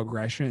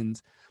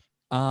microaggressions.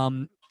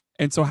 And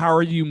so how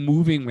are you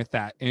moving with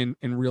that in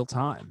real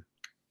time?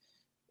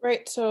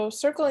 Right. So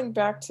circling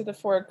back to the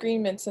 4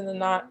 agreements and the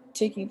not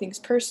taking things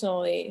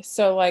personally.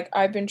 So like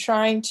I've been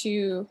trying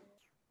to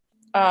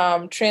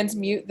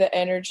transmute the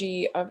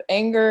energy of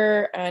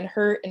anger and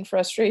hurt and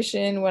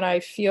frustration when I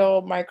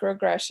feel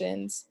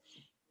microaggressions.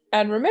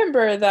 And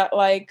remember that,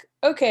 like,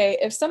 okay,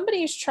 if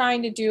somebody's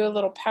trying to do a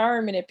little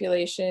power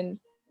manipulation,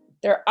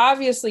 they're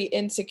obviously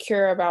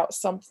insecure about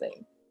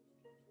something.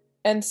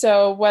 And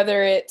so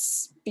whether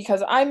it's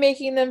because I'm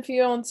making them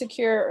feel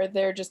insecure or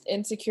they're just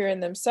insecure in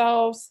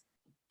themselves,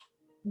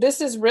 this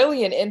is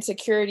really an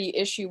insecurity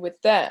issue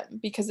with them,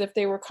 because if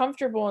they were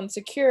comfortable and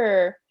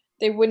secure,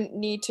 they wouldn't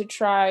need to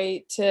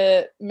try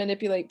to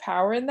manipulate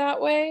power in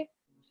that way.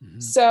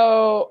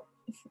 So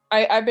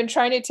I've been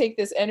trying to take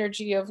this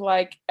energy of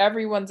like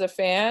everyone's a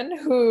fan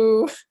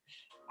who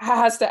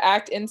has to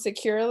act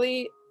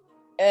insecurely.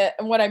 And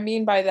what I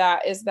mean by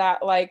that is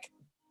that like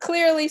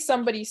clearly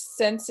somebody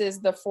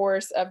senses the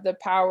force of the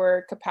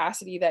power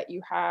capacity that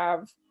you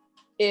have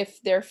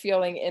if they're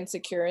feeling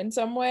insecure in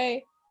some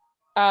way.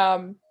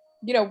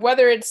 You know,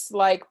 whether it's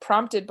like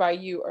prompted by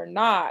you or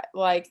not,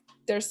 like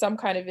there's some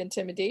kind of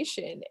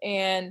intimidation.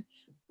 And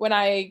when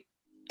I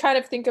kind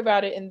of think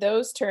about it in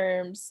those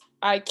terms,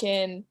 I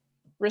can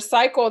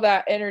recycle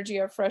that energy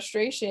of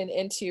frustration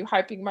into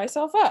hyping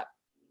myself up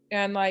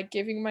and like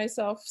giving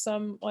myself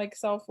some like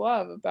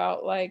self-love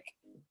about like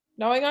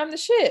knowing I'm the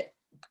shit.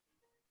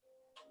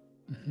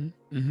 From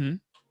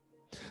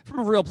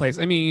a real place.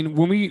 I mean,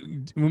 when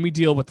we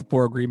deal with the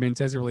 4 agreements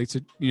as it relates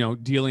to, you know,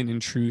 dealing in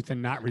truth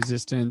and not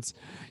resistance,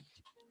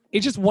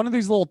 it's just one of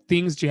these little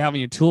things you have in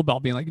your tool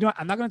belt, being like, you know what,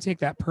 I'm not going to take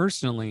that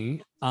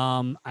personally.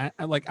 I'm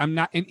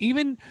not, and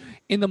even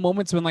in the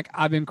moments when like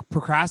I've been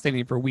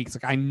procrastinating for weeks,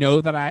 like I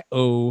know that I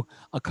owe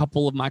a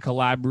couple of my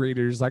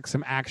collaborators like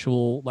some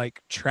actual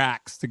like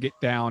tracks to get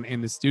down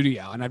in the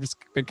studio, and I've just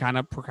been kind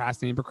of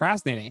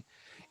procrastinating.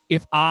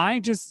 If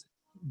I just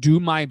do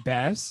my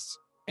best,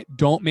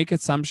 don't make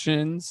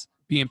assumptions,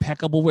 be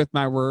impeccable with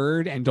my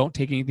word, and don't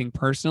take anything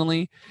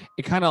personally,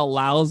 it kind of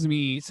allows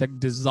me to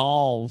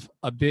dissolve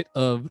a bit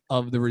of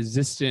the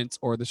resistance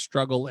or the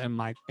struggle in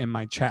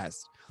my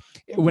chest.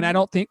 When I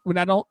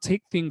don't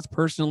take things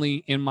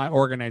personally in my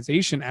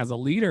organization as a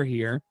leader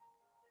here,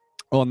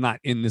 well, not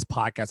in this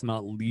podcast, I'm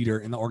not a leader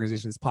in the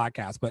organization of this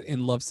podcast, but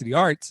in Love City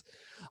Arts,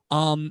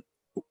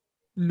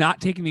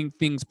 not taking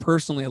things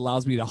personally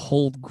allows me to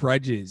hold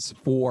grudges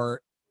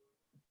for,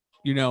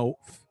 you know,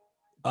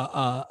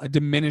 a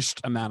diminished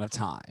amount of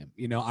time.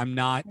 You know, I'm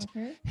not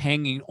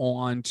hanging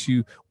on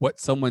to what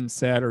someone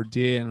said or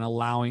did and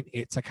allowing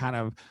it to kind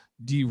of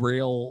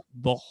derail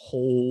the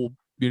whole,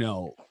 you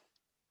know,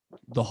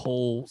 the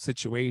whole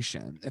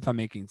situation, if I'm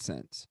making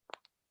sense.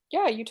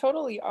 Yeah, you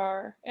totally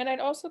are. And I'd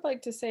also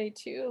like to say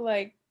too,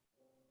 like,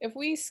 if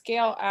we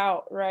scale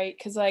out, right?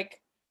 Because like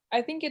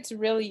I think it's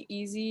really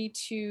easy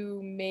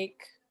to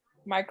make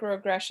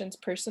microaggressions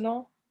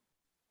personal,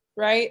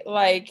 right?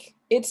 Like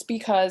it's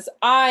because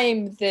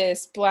I'm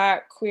this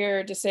black,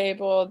 queer,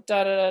 disabled,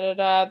 da da da da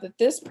da, that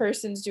this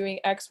person's doing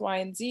X, Y,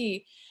 and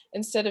Z,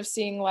 instead of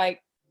seeing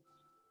like,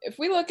 if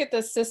we look at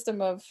the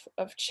system of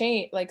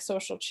change, like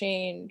social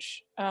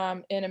change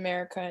in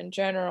America in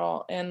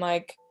general, and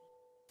like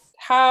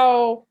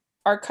how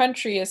our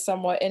country is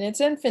somewhat in its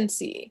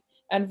infancy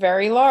and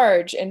very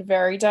large and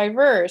very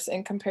diverse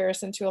in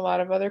comparison to a lot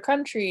of other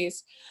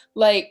countries,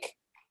 like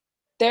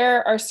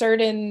there are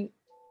certain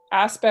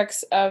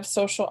aspects of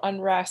social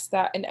unrest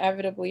that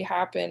inevitably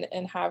happen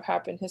and have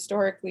happened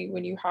historically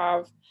when you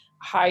have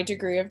a high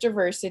degree of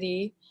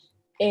diversity,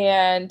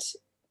 and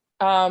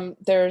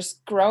there's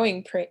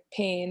growing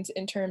pains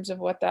in terms of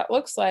what that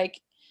looks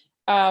like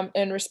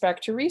in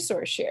respect to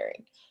resource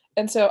sharing.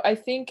 And so I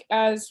think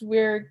as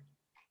we're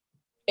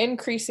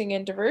increasing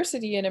in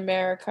diversity in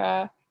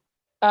America,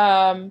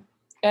 and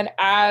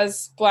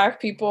as Black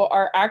people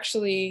are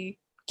actually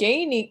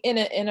gaining,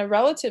 in a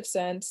relative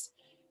sense,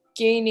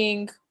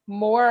 gaining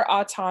more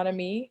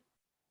autonomy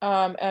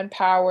and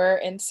power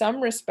in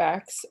some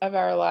respects of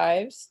our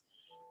lives,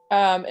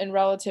 in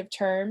relative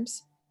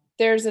terms.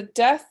 There's a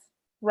death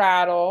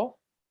rattle,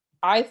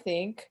 I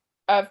think,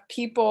 of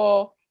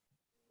people,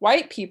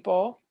 white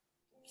people,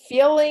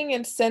 feeling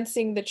and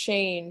sensing the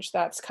change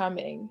that's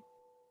coming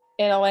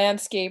in a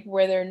landscape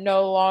where they're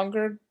no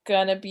longer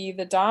gonna be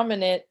the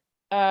dominant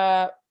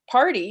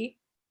party,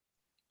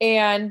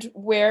 and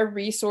where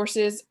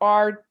resources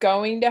are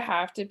going to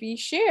have to be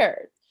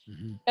shared.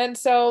 Mm-hmm. And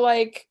so,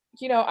 like,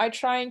 you know, I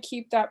try and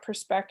keep that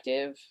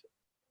perspective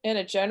in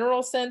a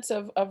general sense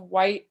of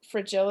white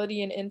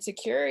fragility and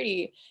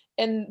insecurity,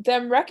 and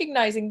them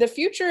recognizing the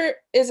future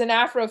is an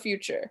Afro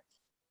future.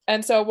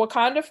 And so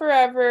Wakanda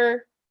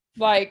forever,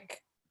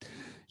 like,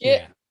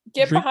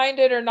 get behind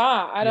it or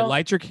not. I don't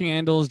light your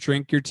candles,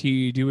 drink your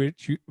tea, do it,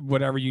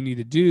 whatever you need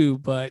to do.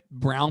 But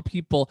brown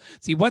people,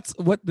 see what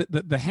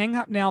the hang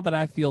up now that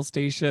I feel,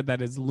 Stacia,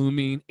 that is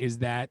looming is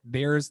that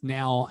there's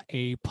now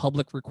a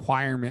public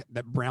requirement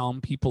that brown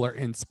people are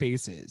in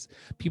spaces.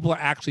 People are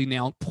actually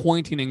now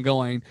pointing and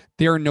going,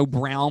 there are no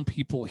brown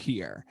people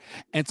here.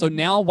 And so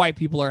now white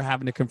people are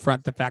having to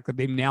confront the fact that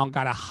they've now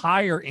got to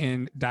hire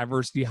in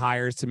diversity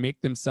hires to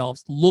make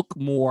themselves look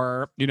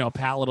more, you know,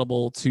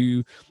 palatable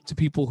to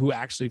people who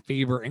actually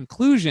favor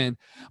inclusion.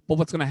 But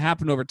what's going to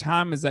happen over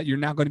time is that you're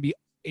not going to be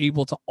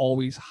able to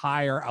always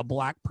hire a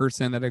black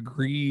person that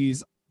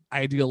agrees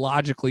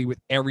ideologically with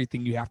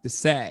everything you have to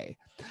say.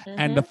 Mm-hmm.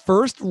 And the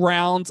first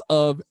rounds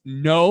of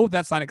no,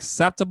 that's not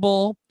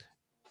acceptable,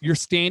 you're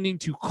standing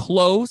too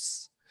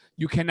close,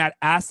 you cannot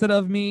ask it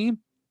of me,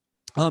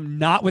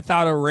 not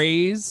without a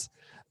raise.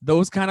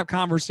 Those kind of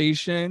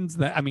conversations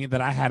that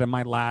I had in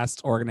my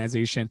last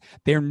organization,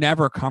 they're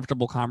never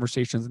comfortable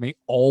conversations, and they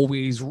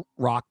always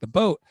rock the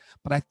boat.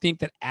 But I think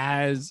that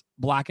as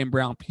black and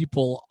brown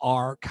people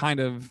are kind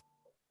of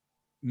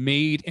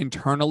made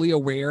internally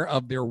aware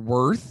of their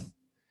worth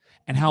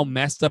and how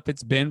messed up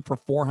it's been for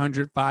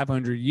 400,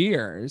 500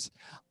 years,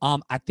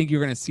 I think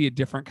you're going to see a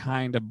different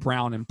kind of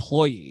brown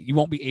employee. You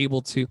won't be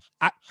able to,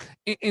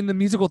 in the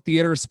musical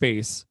theater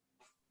space,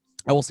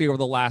 I will say over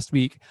the last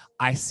week,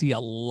 I see a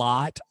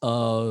lot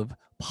of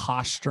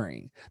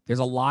posturing. There's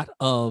a lot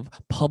of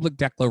public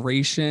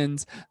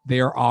declarations.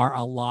 There are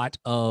a lot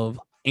of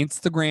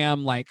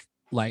Instagram,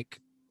 like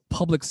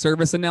public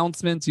service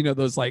announcements, you know,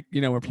 those like,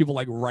 you know, where people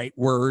like write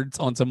words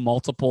onto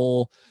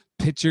multiple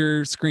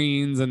picture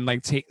screens and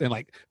like take them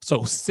like,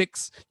 so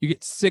you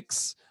get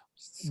six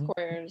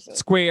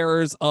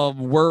squares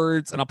of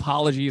words and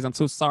apologies. I'm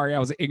so sorry I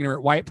was an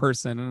ignorant white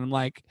person. And I'm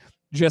like,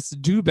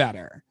 just do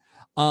better.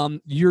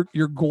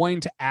 You're going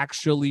to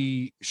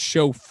actually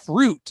show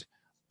fruit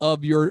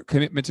of your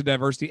commitment to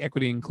diversity,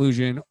 equity,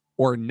 inclusion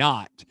or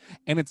not.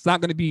 And it's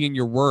not going to be in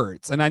your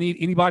words. And I need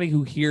anybody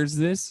who hears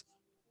this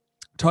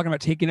talking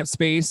about taking up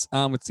space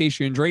with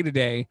Stacia and Dre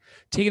today,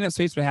 taking up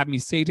space would have me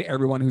say to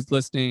everyone who's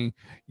listening,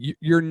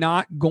 you're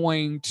not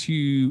going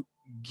to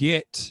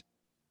get,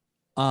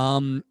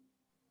 we're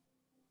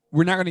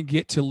not going to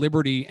get to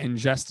liberty and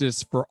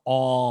justice for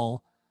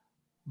all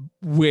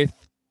with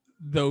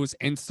those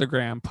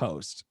Instagram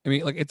posts. I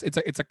mean, like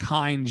it's a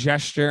kind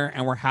gesture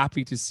and we're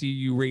happy to see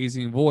you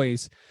raising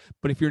voice.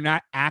 But if you're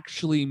not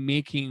actually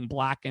making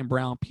black and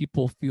brown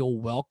people feel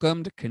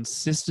welcomed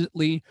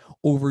consistently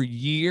over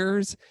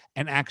years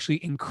and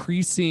actually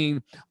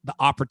increasing the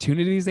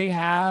opportunities they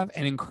have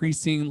and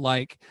increasing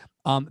like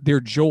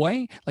their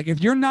joy, like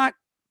if you're not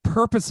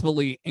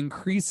purposefully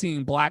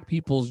increasing black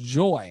people's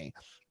joy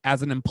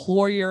as an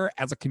employer,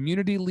 as a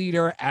community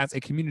leader, as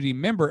a community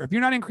member, if you're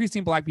not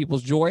increasing black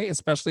people's joy,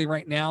 especially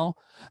right now,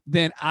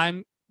 then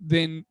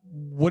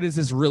what is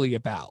this really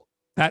about?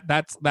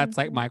 That's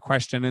like my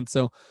question. And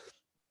so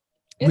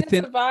it's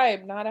a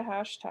vibe, not a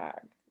hashtag.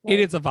 It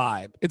is a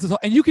vibe.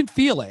 And you can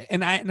feel it.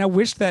 And I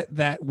wish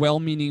that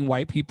well-meaning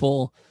white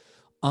people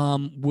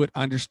would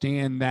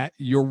understand that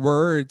your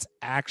words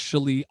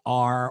actually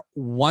are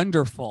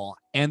wonderful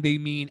and they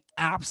mean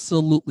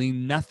absolutely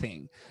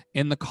nothing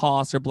in the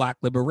cause for black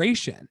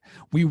liberation.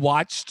 We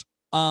watched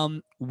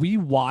them,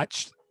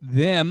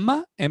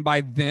 and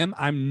by them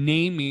I'm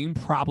naming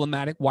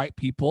problematic white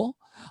people,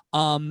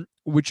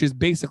 which is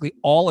basically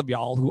all of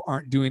y'all who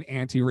aren't doing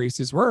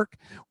anti-racist work.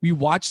 We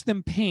watched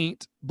them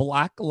paint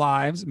Black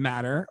Lives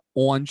Matter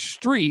on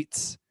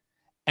streets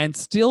and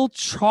still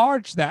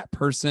charge that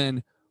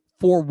person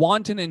for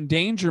wanton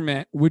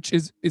endangerment, which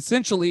is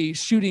essentially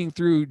shooting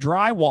through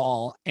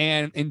drywall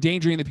and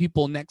endangering the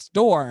people next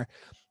door.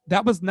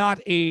 That was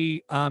not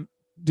a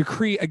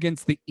decree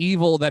against the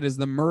evil that is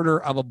the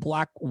murder of a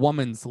black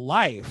woman's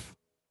life.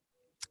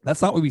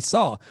 That's not what we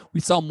saw.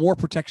 We saw more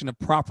protection of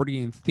property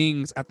and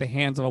things at the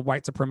hands of a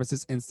white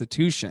supremacist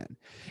institution.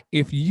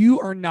 If you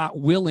are not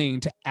willing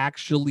to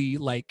actually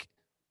like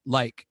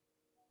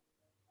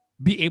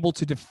be able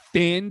to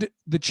defend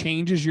the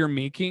changes you're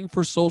making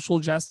for social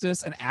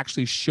justice and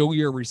actually show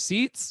your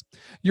receipts,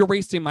 you're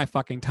wasting my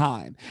fucking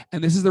time.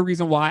 And this is the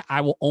reason why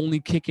I will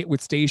only kick it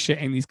with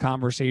Stacia in these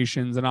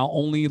conversations, and I'll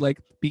only like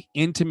be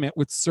intimate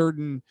with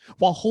certain,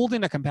 while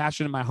holding a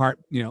compassion in my heart,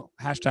 you know,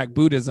 hashtag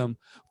Buddhism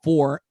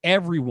for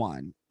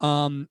everyone,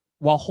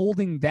 while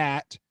holding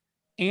that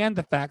and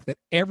the fact that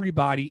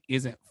everybody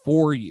isn't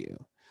for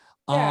you.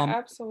 Yeah,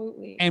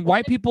 absolutely. And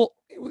white people,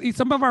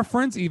 some of our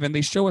friends even,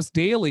 they show us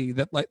daily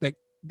that like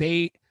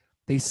they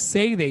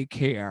say they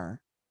care,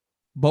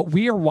 but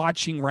we are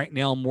watching right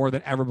now more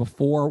than ever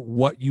before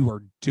what you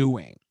are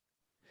doing.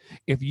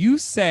 If you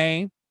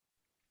say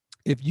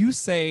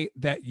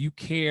that you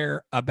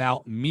care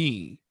about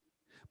me,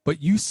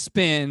 but you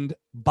spend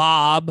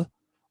Bob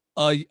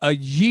a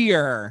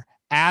year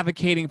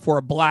advocating for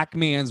a black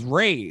man's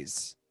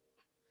raise,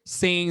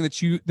 saying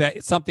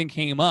that something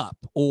came up,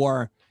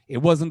 or it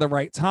wasn't the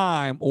right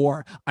time,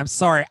 or I'm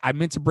sorry, I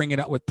meant to bring it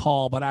up with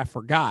Paul, but I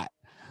forgot.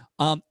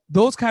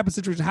 Those type of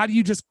situations, how do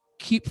you just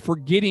keep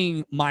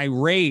forgetting my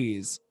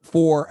raise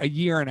for a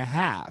year and a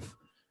half?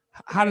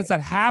 How does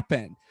that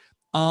happen?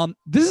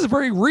 This is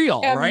very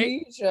real,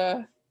 amnesia.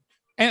 Right?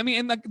 And I mean,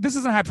 and like, this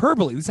isn't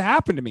hyperbole. This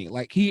happened to me.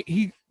 Like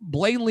he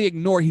blatantly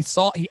ignored. He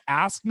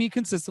asked me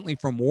consistently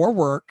for more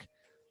work,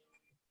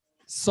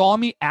 saw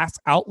me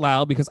ask out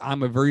loud because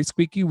I'm a very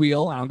squeaky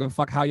wheel. I don't give a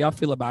fuck how y'all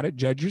feel about it.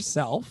 Judge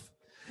yourself.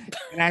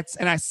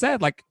 And I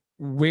said, like,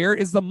 where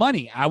is the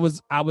money? I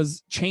was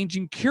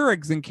changing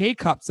Keurigs and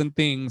K-cups and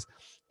things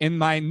in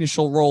my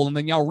initial role, and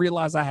then y'all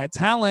realized I had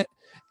talent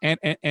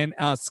and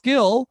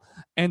skill,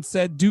 and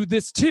said, do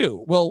this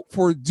too. Well,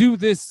 for do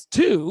this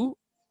too,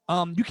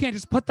 you can't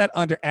just put that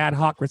under ad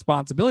hoc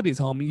responsibilities,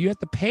 homie. You have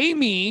to pay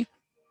me.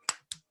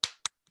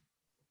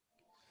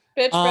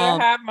 Bitch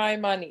better have my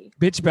money.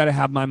 Bitch better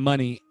have my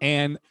money.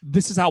 And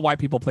this is how white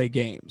people play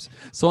games.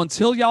 So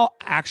until y'all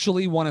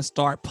actually want to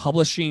start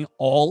publishing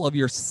all of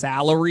your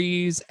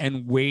salaries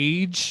and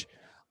wage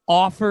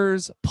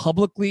offers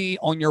publicly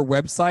on your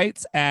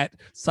websites at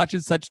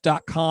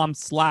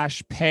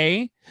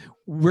suchandsuch.com/pay,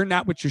 we're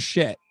not with your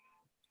shit.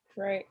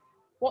 Right.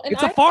 Well, and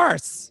it's a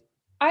farce.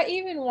 I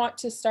even want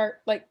to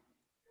start, like,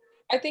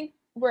 I think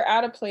we're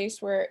at a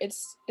place where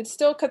it's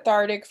still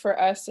cathartic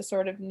for us to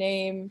sort of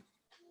name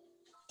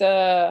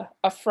the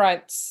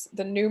affronts,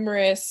 the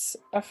numerous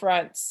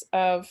affronts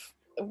of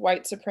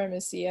white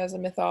supremacy as a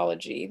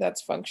mythology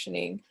that's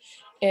functioning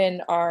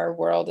in our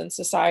world and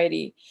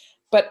society.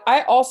 But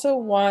I also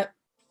want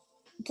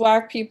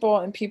Black people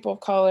and people of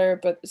color,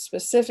 but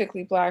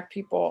specifically Black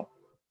people,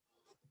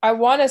 I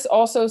want us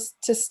also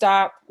to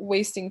stop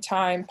wasting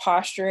time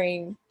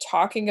posturing,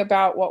 talking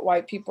about what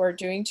white people are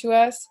doing to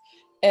us,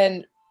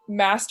 and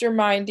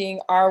masterminding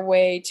our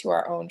way to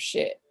our own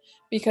shit.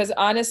 Because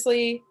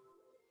honestly,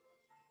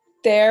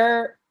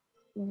 their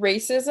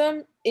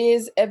racism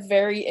is a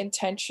very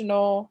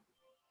intentional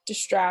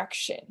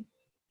distraction.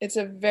 It's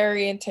a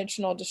very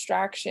intentional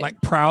distraction. Like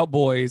Proud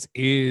Boys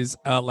is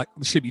like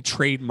should be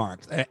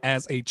trademarked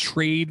as a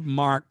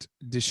trademarked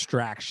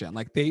distraction.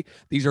 Like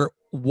these are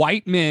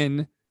white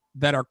men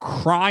that are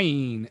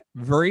crying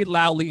very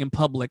loudly in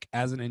public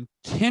as an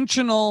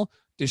intentional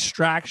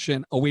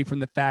distraction away from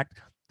the fact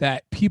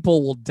that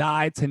people will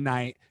die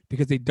tonight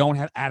because they don't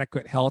have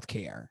adequate health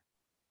care.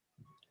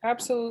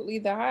 Absolutely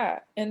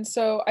that. And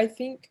so I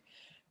think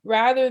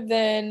rather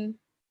than,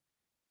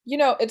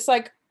 it's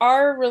like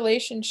our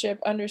relationship,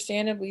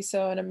 understandably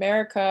so in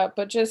America,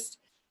 but just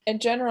in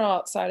general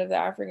outside of the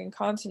African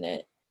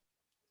continent,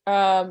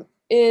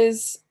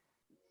 is,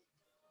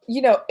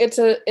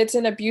 it's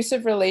an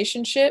abusive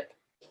relationship,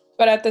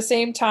 but at the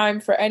same time,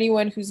 for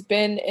anyone who's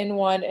been in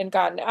one and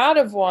gotten out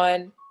of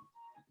one,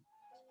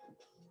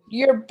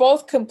 you're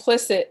both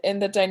complicit in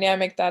the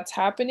dynamic that's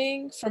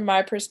happening from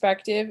my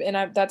perspective.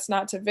 And that's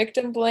not to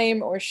victim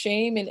blame or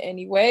shame in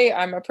any way.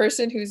 I'm a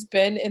person who's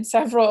been in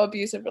several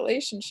abusive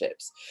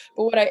relationships.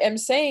 But what I am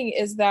saying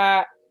is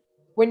that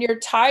when you're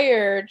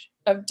tired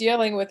of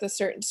dealing with a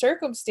certain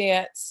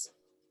circumstance,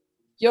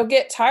 you'll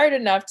get tired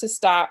enough to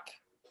stop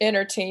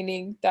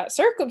entertaining that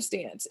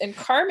circumstance. And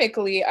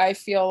karmically, I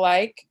feel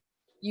like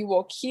you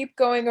will keep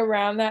going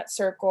around that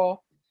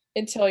circle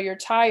until you're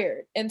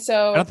tired. And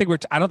so I don't think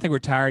we're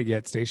tired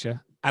yet,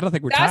 Stacia. I don't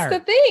think we're tired.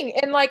 That's the thing.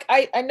 And like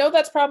I know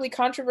that's probably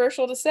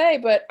controversial to say,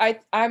 but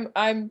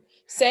I'm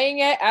saying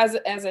it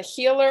as a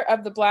healer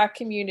of the Black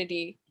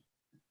community.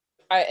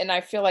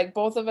 I feel like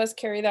both of us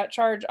carry that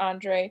charge,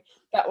 Andre,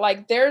 that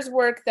like there's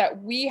work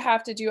that we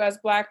have to do as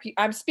Black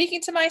people. I'm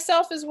speaking to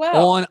myself as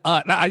well.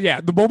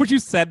 Yeah, the moment you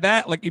said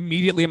that, like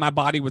immediately in my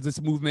body was this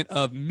movement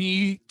of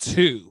me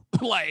too.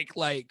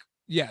 like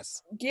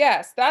yes,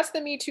 that's the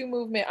Me Too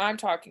movement I'm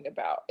talking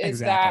about.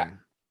 Is exactly. That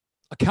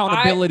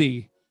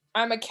accountability?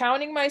 I'm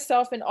accounting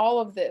myself in all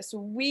of this.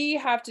 We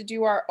have to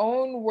do our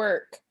own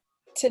work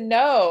to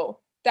know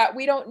that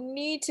we don't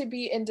need to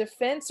be in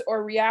defense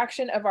or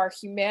reaction of our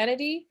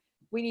humanity.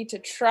 We need to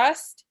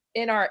trust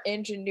in our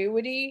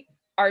ingenuity,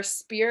 our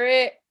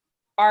spirit,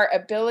 our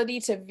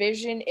ability to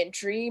vision and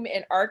dream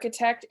and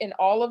architect and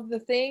all of the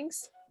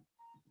things.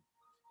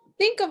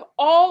 Think of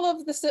all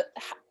of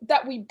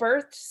that we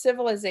birthed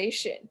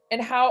civilization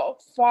and how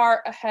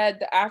far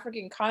ahead the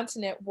African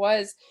continent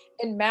was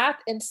in math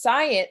and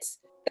science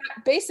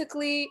that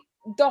basically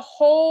the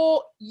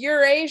whole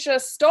Eurasia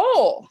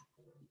stole,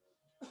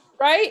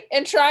 right?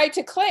 And tried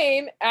to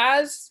claim,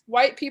 as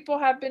white people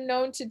have been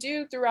known to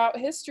do throughout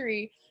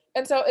history,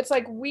 And so it's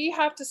like we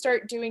have to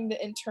start doing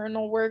the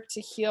internal work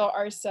to heal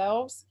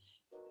ourselves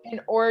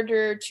in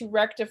order to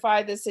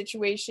rectify the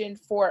situation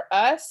for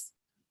us.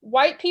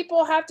 White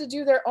people have to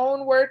do their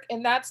own work,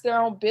 and that's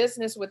their own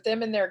business with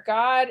them and their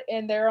God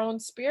and their own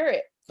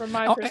spirit, from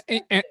my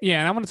perspective.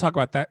 And I want to talk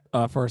about that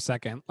for a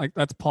second. Like,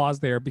 let's pause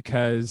there,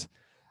 because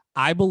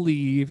I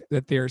believe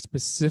that there's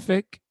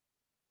specific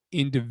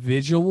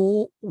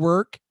individual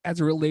work as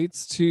it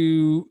relates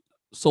to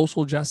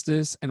social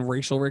justice and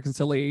racial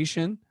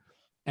reconciliation.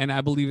 And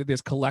I believe that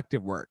there's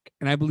collective work.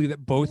 And I believe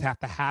that both have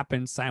to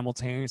happen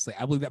simultaneously.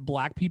 I believe that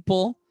Black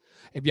people,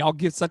 if y'all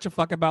give such a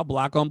fuck about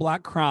Black on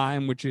Black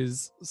crime, which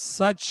is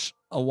such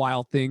a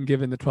wild thing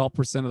given the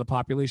 12% of the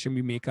population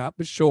we make up,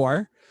 but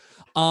sure,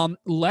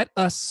 let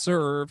us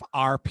serve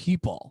our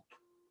people.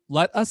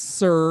 Let us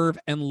serve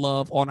and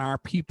love on our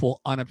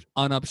people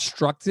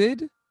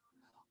unobstructed,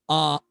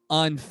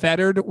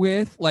 unfettered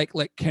with, like,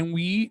 can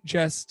we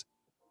just,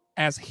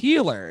 as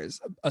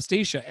healers,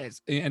 Astacia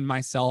and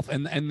myself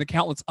and the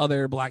countless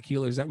other Black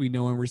healers that we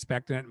know and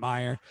respect and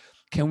admire,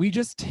 can we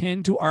just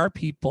tend to our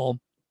people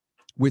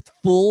with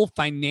full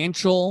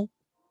financial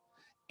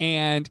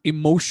and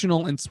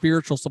emotional and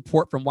spiritual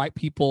support from white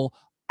people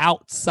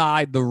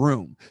outside the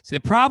room? So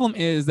the problem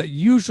is that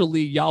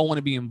usually y'all want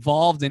to be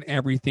involved in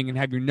everything and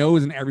have your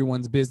nose in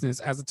everyone's business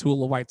as a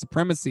tool of white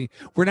supremacy.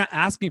 We're not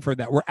asking for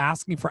that. We're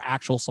asking for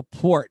actual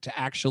support to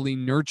actually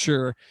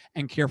nurture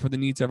and care for the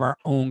needs of our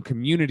own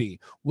community,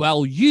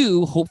 while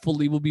you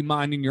hopefully will be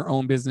minding your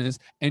own business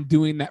and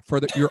doing that for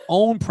your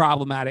own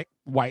problematic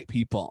white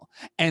people.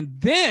 And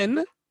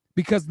then,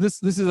 because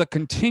this is a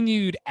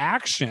continued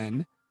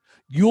action,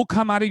 you'll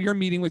come out of your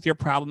meeting with your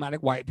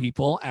problematic white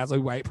people as a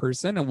white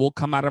person, and we'll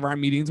come out of our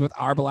meetings with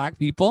our Black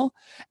people.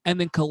 And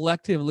then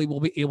collectively, we'll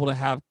be able to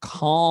have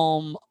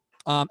calm,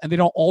 and they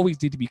don't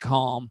always need to be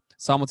calm.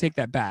 So I'm going to take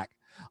that back.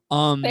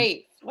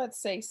 Safe.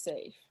 Let's say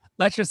safe.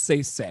 Let's just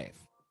say safe.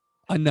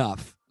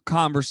 Enough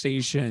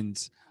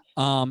conversations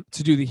to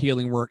do the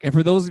healing work. And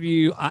for those of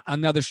you,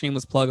 another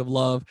shameless plug of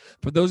love,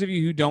 for those of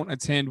you who don't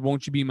attend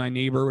Won't You Be My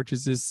Neighbor, which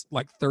is this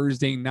like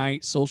Thursday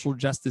night social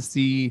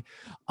justice-y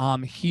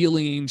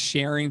healing,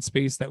 sharing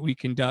space that we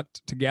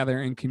conduct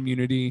together in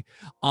community.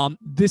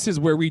 This is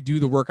where we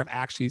do the work of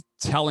actually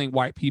telling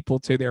white people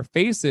to their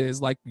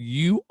faces, like,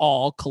 you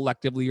all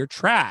collectively are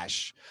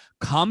trash.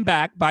 Come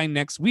back by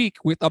next week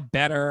with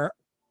a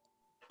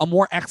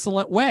more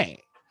excellent way.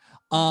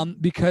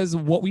 Because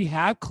what we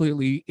have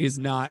clearly is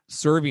not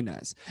serving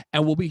us,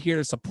 and we'll be here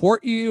to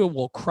support you, and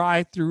we'll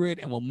cry through it,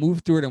 and we'll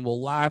move through it, and we'll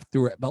laugh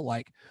through it. But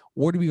like,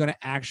 what are we going to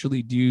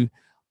actually do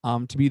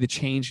to be the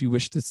change you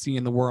wish to see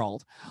in the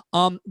world?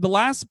 The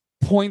last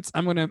points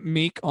I'm going to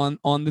make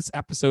on this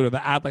episode, or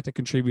that I'd like to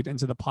contribute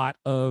into the pot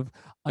of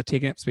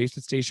taking up space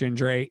with Stacia and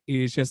Dre,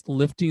 is just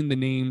lifting the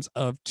names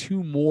of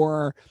two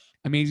more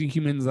amazing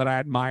humans that I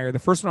admire. The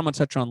first one I'm going to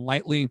touch on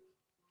lightly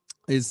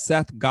is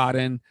Seth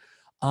Godin.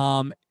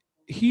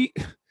 He's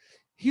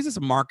this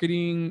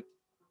marketing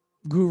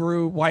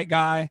guru, white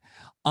guy.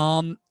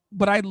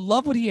 But I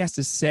love what he has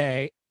to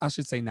say. I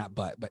should say not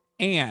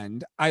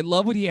and I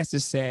love what he has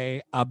to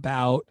say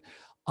about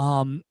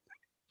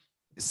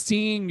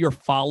seeing your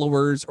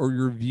followers or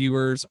your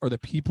viewers or the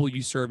people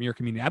you serve in your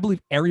community. I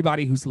believe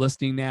everybody who's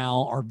listening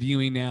now or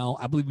viewing now,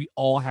 I believe we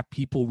all have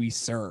people we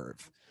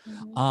serve.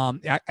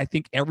 I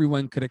think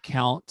everyone could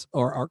account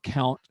or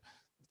count,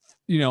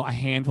 a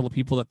handful of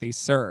people that they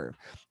serve.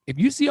 If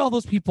you see all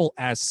those people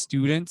as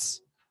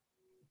students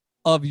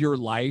of your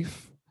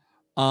life,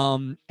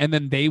 and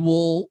then they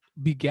will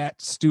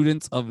beget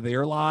students of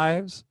their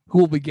lives, who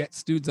will beget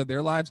students of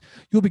their lives,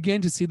 you'll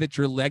begin to see that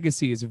your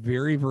legacy is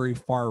very, very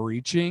far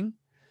reaching.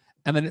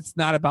 And then it's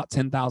not about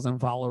 10,000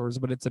 followers,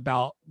 but it's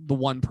about the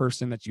one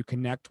person that you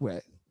connect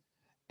with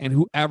and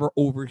whoever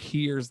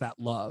overhears that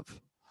love.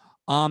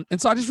 And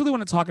so I just really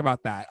want to talk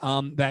about that.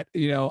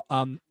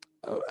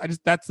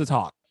 That's the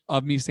talk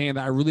of me saying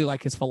that I really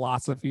like his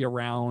philosophy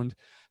around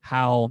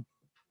how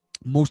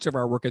most of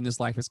our work in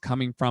this life is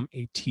coming from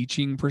a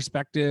teaching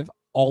perspective.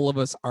 All of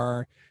us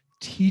are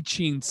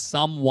teaching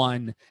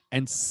someone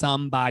and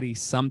somebody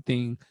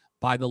something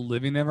by the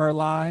living of our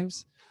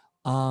lives.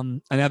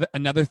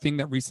 Another thing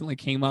that recently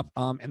came up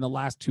in the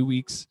last 2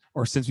 weeks,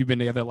 or since we've been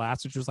together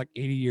last, which was like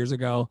 80 years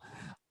ago,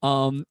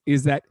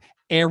 is that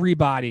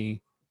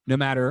everybody, no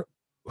matter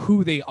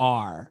who they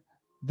are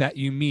that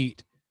you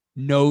meet,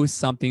 knows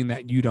something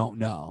that you don't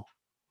know.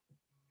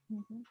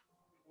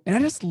 And I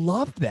just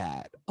love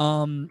that.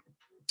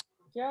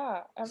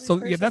 That's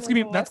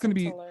gonna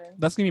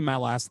be my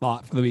last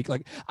thought for the week.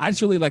 Like, I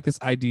just really like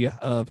this idea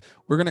of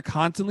we're gonna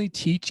constantly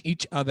teach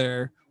each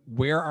other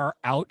where our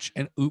ouch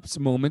and oops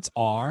moments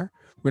are.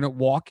 We're gonna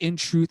walk in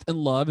truth and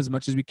love as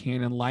much as we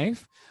can in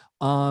life,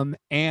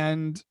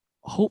 and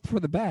hope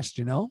for the best.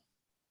 Yeah,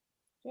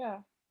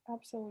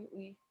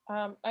 absolutely.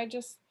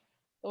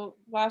 The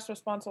last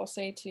response I'll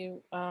say to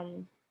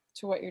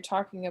what you're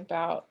talking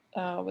about,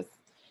 with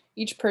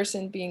each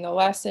person being a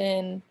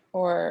lesson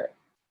or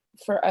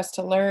for us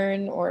to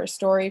learn, or a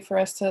story for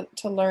us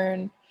to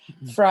learn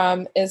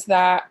from, is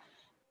that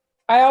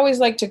I always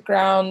like to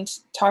ground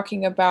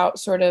talking about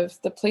sort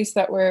of the place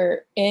that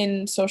we're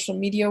in social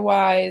media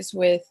wise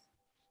with,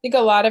 I think a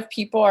lot of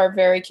people are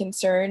very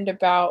concerned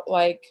about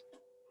like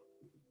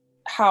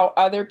how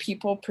other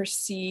people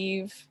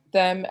perceive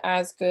them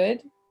as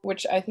good,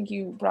 which I think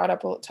you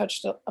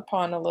touched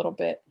upon a little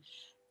bit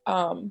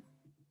in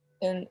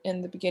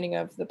the beginning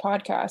of the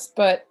podcast.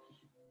 But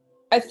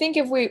I think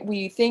if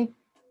we think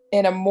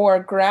in a more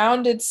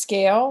grounded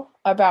scale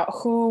about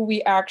who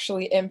we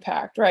actually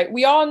impact, right?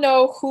 We all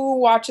know who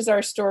watches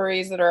our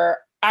stories that are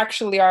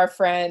actually our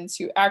friends,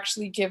 who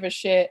actually give a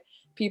shit,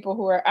 people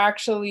who are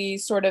actually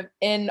sort of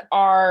in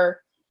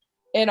our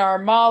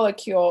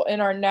molecule,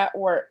 in our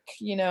network,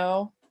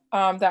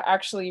 that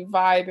actually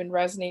vibe and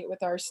resonate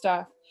with our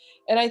stuff.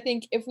 And I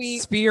think if we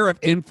sphere of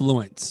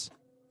influence,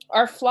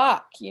 our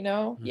flock,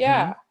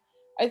 yeah.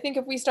 I think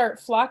if we start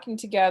flocking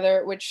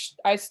together, which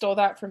I stole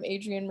that from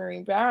Adrienne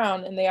Maree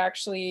Brown, and they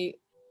actually,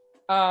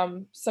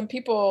 some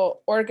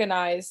people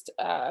organized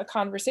a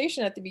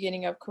conversation at the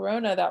beginning of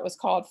Corona that was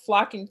called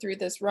Flocking Through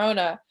This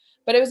Rona.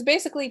 But it was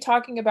basically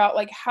talking about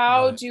like,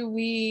 how do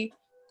we,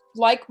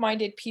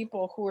 like-minded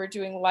people who are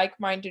doing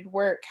like-minded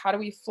work, how do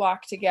we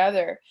flock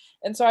together?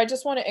 And so I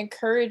just want to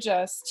encourage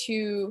us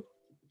to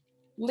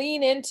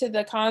lean into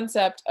the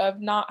concept of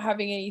not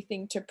having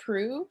anything to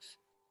prove,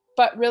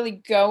 but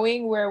really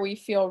going where we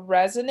feel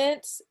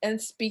resonance and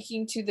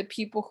speaking to the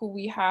people who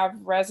we have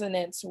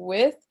resonance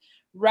with,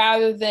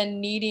 rather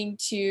than needing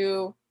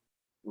to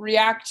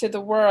react to the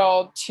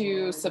world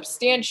to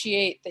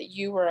substantiate that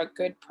you are a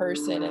good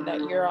person and that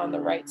you're on the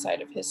right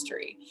side of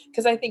history.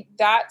 Because I think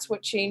that's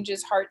what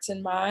changes hearts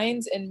and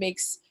minds and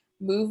makes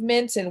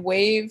movements and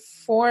wave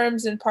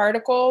forms and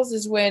particles,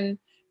 is when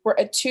we're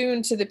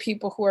attuned to the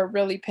people who are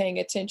really paying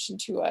attention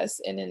to us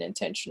in an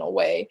intentional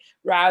way,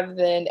 rather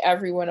than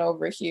everyone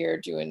over here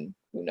doing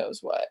who knows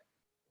what.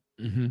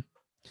 Mm-hmm.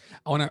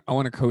 I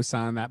want to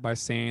co-sign that by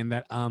saying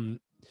that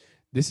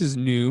this is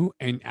new,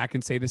 and I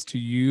can say this to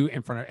you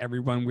in front of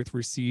everyone with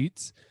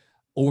receipts.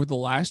 Over the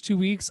last 2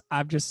 weeks,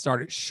 I've just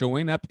started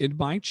showing up in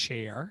my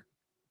chair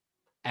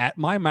at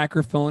my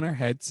microphone or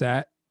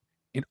headset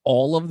in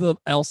all of the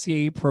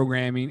LCA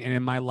programming and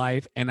in my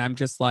life, and I'm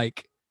just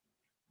like,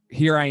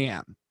 here I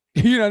am.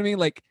 You know what I mean?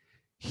 Like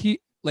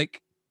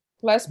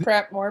less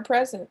prep, more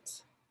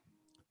presence.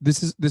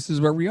 This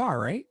is where we are,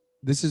 right?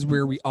 This is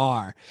where we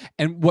are.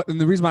 And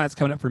the reason why it's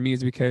coming up for me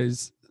is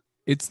because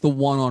it's the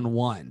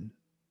one-on-one.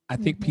 I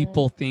think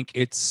people think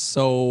it's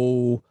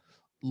so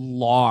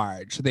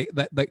large.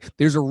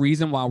 There's a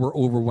reason why we're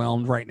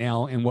overwhelmed right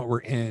now in what we're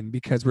in,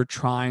 because we're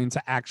trying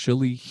to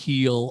actually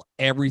heal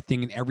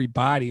everything and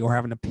everybody, or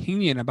have an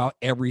opinion about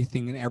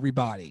everything and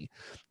everybody.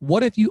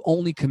 What if you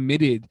only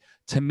committed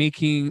to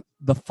making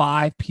the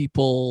 5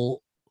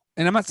 people,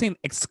 and I'm not saying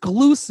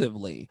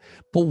exclusively,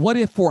 but what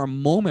if for a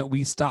moment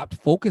we stopped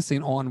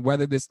focusing on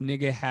whether this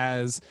nigga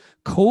has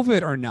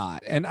COVID or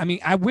not? And I mean,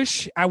 I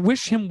wish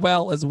him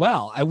well as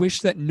well. I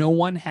wish that no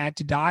one had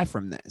to die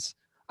from this.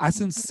 I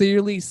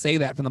sincerely say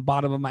that from the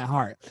bottom of my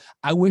heart.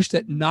 I wish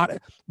that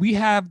we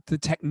have the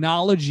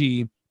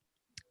technology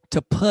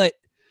to put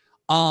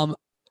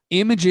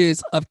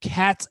images of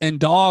cats and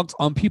dogs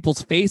on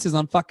people's faces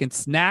on fucking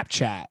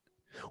Snapchat.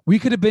 We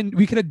could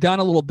have done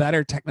a little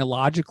better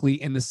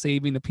technologically in the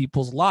saving of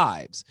people's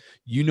lives.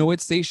 You know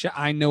it, Stacia.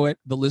 I know it.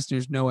 The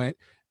listeners know it.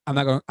 I'm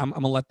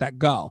gonna let that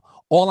go.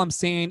 All I'm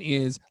saying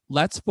is,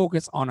 let's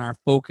focus on our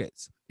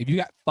focus. If you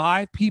got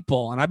 5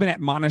 people, and I've been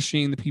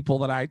admonishing the people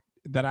that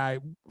I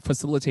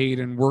facilitate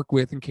and work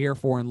with and care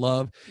for and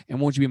love, and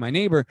won't you be my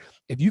neighbor?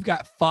 If you've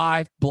got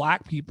 5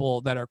 Black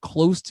people that are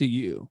close to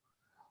you,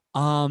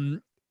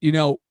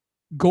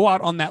 go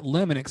out on that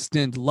limb and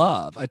extend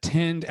love,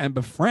 attend and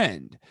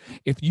befriend.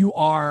 If you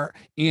are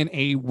in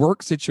a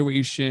work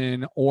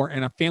situation or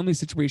in a family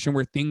situation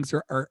where things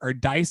are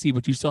dicey,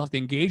 but you still have to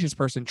engage this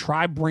person,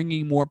 try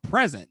bringing more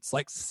presence.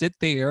 Like, sit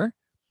there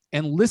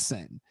and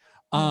listen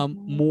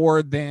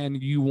more than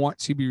you want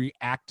to be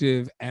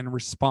reactive and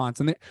response.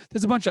 And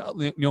there's a bunch of,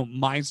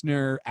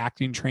 Meisner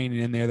acting training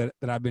in there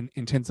that I've been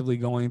intensively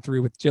going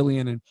through with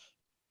Jillian, and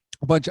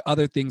a bunch of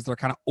other things that are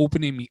kind of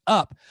opening me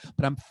up.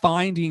 But I'm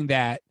finding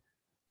that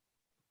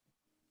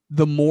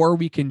the more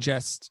we can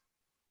just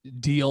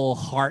deal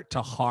heart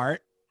to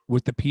heart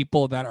with the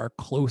people that are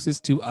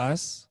closest to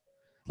us,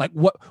 like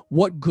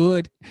what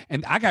good,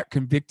 and I got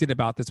convicted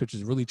about this, which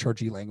is really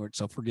churchy language,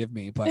 so forgive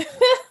me, but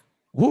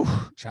woo,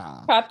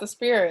 child. Caught the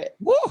spirit.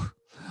 Woo.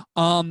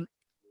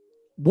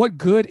 What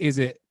good is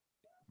it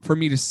for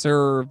me to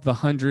serve the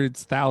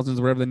hundreds, thousands,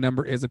 whatever the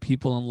number is of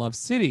people in Love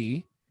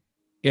City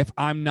if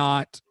I'm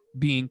not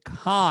being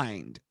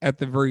kind, at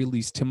the very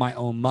least, to my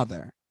own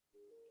mother?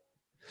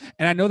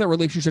 And I know that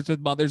relationships with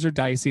mothers are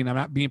dicey, and I'm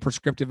not being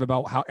prescriptive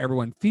about how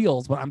everyone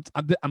feels, but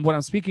what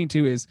I'm speaking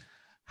to is,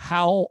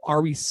 how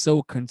are we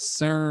so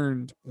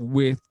concerned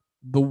with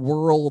the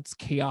world's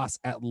chaos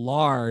at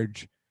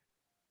large,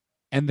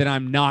 and that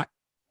I'm not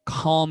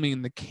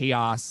calming the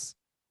chaos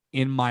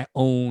in my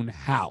own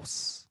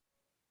house?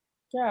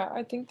 Yeah,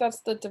 I think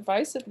that's the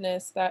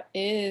divisiveness that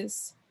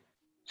is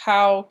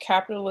how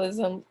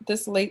capitalism,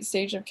 this late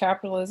stage of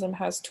capitalism,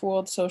 has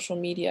tooled social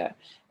media.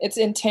 It's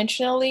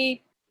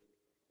intentionally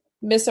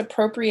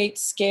misappropriate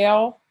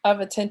scale of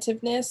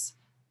attentiveness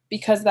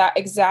because that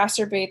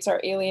exacerbates our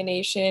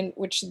alienation,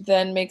 which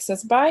then makes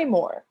us buy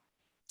more.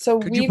 So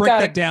could you break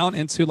that down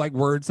into like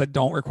words that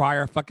don't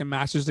require a fucking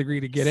master's degree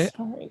to get it?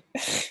 Sorry.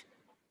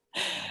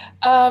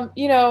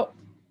 You know,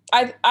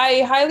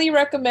 I highly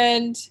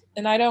recommend,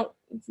 and I don't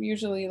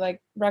usually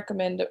like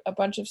recommend a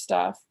bunch of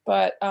stuff,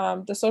 but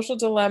The Social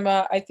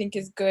Dilemma I think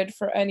is good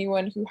for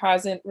anyone who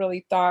hasn't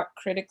really thought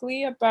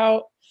critically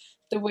about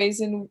the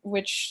ways in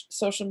which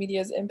social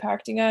media is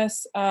impacting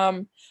us.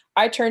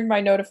 I turned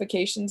my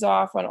notifications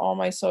off on all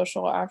my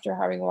social after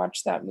having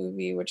watched that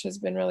movie, which has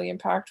been really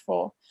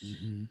impactful.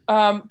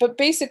 But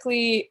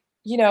basically,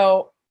 you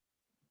know,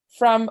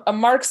 from a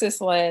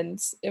Marxist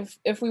lens,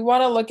 if we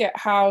want to look at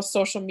how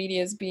social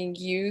media is being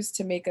used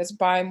to make us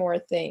buy more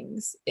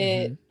things,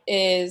 it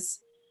is,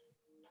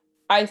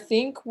 I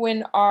think,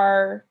 when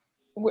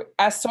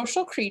as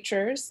social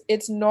creatures,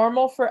 it's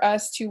normal for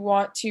us to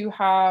want to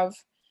have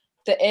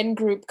the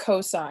in-group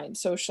cosign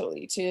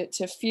socially,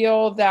 to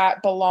feel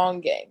that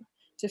belonging,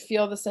 to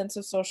feel the sense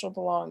of social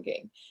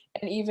belonging,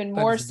 and even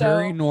more so,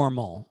 very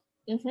normal.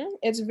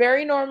 It's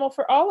very normal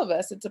for all of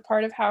us. It's a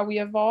part of how we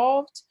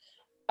evolved.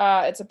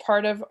 It's a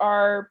part of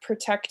our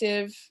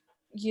protective,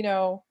 you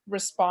know,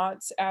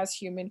 response as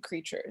human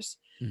creatures.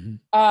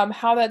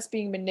 How that's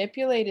being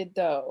manipulated,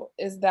 though,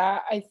 is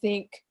that I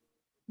think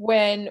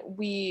when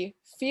we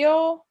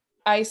feel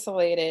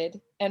isolated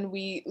and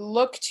we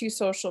look to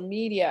social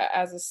media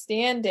as a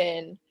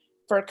stand-in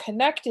for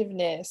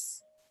connectiveness,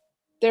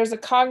 there's a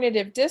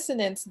cognitive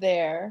dissonance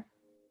there,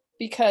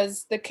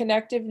 because the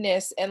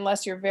connectiveness,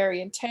 unless you're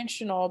very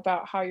intentional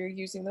about how you're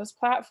using those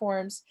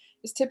platforms,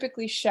 is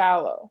typically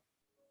shallow.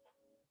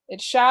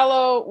 It's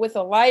shallow with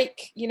a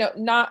like, you know,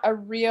 not a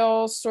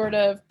real sort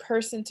of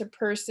person to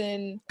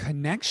person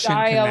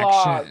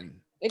dialogue.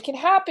 It can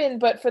happen,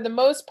 but for the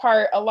most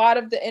part, a lot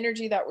of the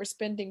energy that we're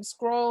spending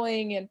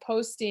scrolling and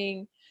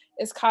posting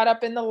is caught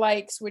up in the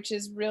likes, which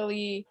is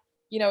really,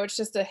 you know, it's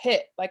just a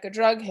hit, like a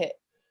drug hit.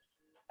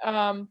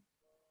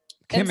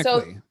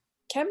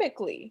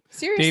 Chemically,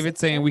 seriously. David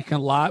saying we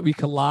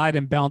collide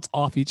and bounce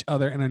off each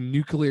other in a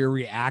nuclear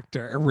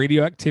reactor, a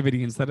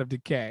radioactivity instead of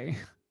decay.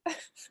 Of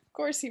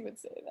course he would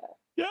say that.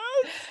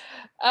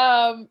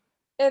 Yes.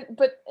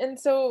 And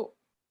so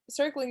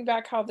circling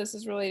back, how this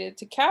is related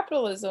to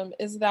capitalism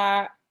is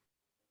that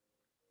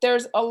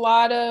there's a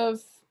lot of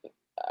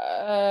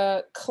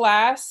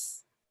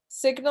class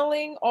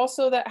signaling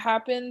also that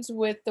happens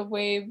with the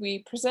way we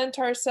present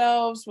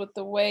ourselves, with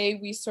the way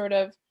we sort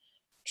of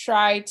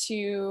try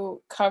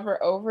to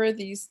cover over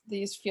these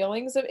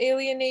feelings of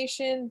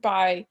alienation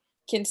by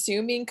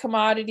consuming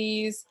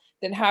commodities,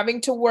 then having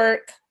to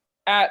work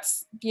at,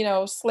 you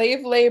know,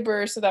 slave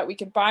labor so that we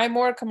could buy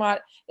more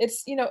commodity.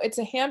 It's, you know, it's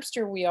a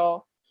hamster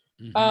wheel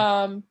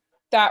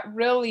that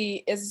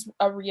really is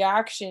a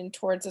reaction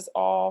towards us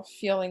all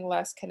feeling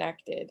less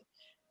connected.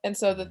 And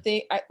so the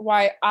thing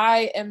why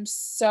I am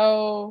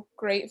so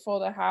grateful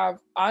to have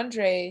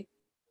Andre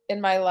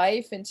in my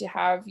life and to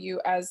have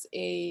you as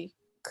a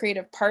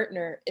creative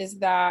partner is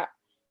that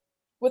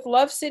with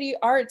Love City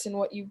Arts and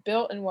what you've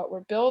built and what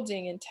we're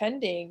building and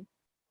tending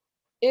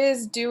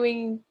is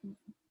doing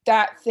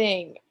that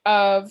thing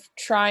of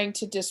trying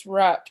to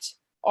disrupt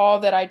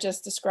all that I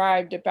just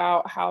described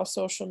about how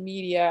social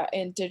media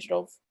and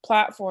digital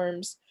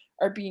platforms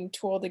are being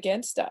tooled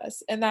against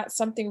us. And that's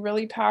something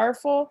really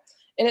powerful.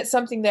 And it's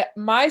something that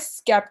my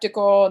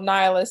skeptical,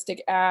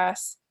 nihilistic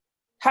ass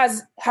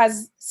has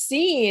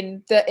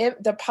seen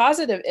the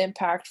positive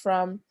impact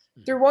from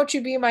through Won't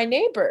You Be My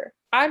Neighbor.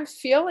 I'm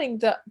feeling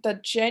the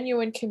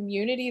genuine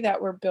community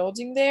that we're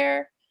building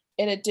there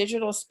in a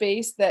digital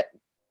space that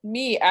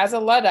me, as a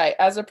Luddite,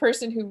 as a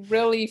person who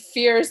really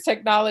fears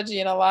technology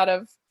in a lot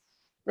of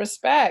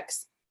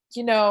respects,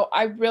 you know,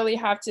 I really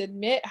have to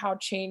admit how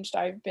changed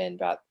I've been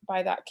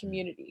by that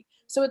community.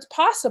 So it's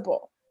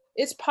possible.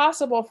 It's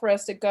possible for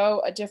us to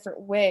go a different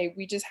way.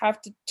 We just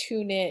have to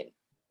tune in.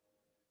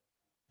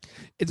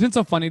 It's been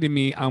so funny to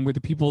me with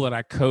the people that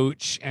I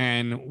coach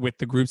and with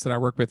the groups that I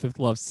work with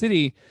Love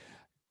City.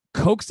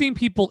 Coaxing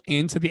people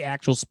into the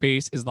actual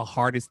space is the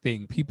hardest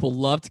thing. People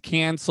love to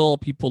cancel,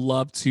 people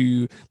love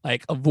to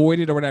like avoid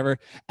it or whatever,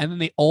 and then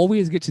they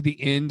always get to the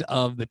end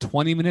of the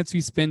 20 minutes we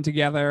spend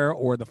together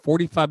or the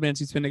 45 minutes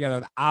we spend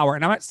together, the hour.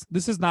 And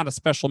this is not a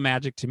special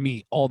magic to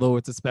me, although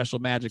it's a special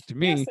magic to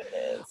me. Yes,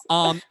 it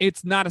is.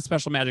 It's not a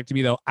special magic to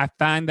me though. I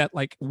find that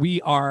like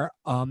we are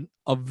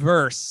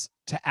averse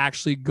to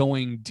actually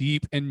going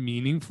deep and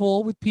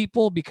meaningful with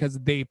people because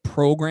they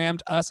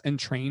programmed us and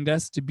trained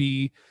us to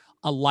be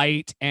a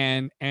light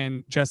and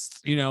just,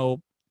 you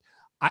know,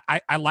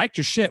 I liked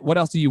your shit. What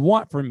else do you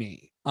want from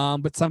me?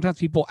 But sometimes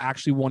people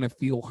actually want to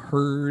feel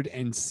heard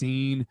and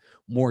seen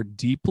more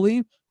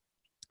deeply.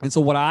 And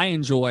so what I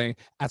enjoy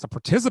as a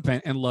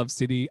participant in Love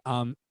City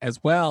as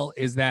well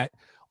is that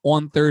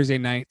on Thursday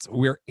nights,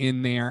 we're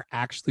in there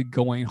actually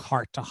going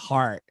heart to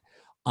heart.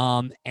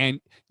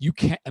 And you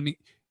can't, I mean,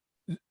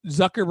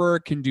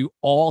 Zuckerberg can do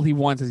all he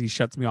wants as he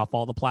shuts me off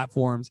all the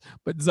platforms,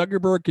 but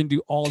Zuckerberg can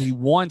do all he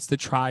wants to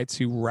try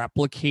to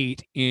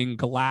replicate in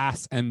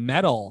glass and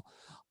metal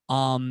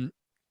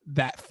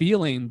that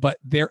feeling, but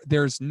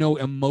there's no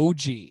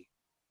emoji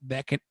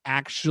that can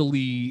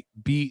actually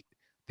beat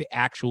the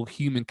actual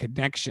human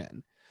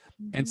connection.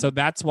 And so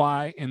that's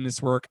why in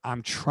this work,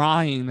 I'm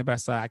trying the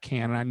best that I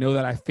can. And I know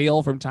that I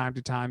fail from time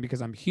to time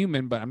because I'm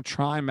human, but I'm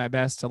trying my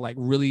best to like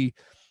really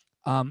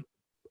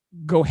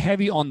go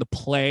heavy on the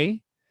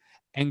play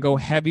and go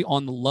heavy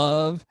on the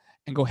love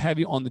and go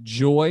heavy on the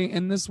joy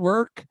in this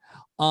work.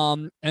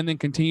 And then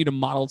continue to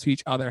model to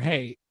each other,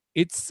 hey,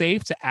 it's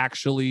safe to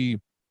actually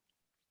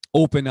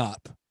open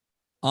up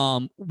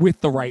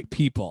with the right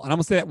people. And I'm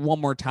gonna say that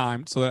one more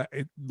time so that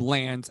it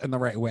lands in the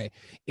right way.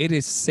 It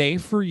is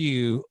safe for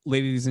you,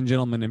 ladies and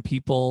gentlemen, and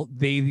people,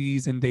 they,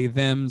 these, and they,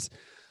 thems.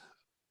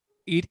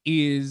 It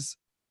is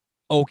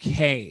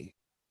okay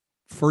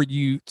for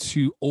you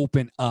to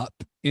open up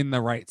in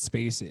the right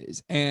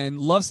spaces. And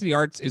Love City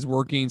Arts is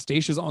working.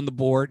 Stacia's on the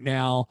board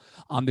now.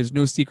 There's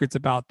no secrets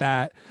about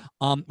that.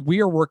 We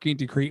are working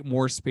to create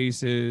more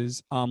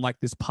spaces like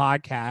this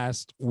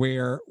podcast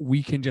where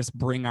we can just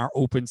bring our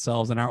open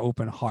selves and our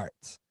open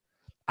hearts.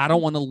 I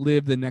don't want to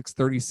live the next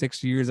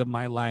 36 years of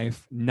my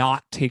life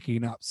not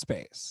taking up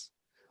space.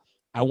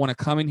 I want to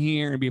come in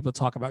here and be able to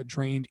talk about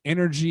drained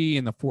energy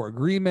and the 4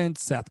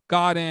 agreements, Seth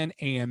Godin,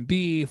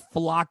 AMB,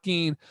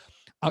 flocking.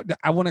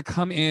 I want to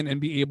come in and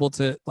be able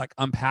to like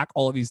unpack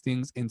all of these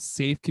things in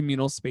safe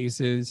communal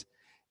spaces,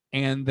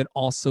 and then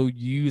also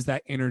use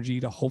that energy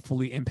to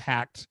hopefully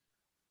impact,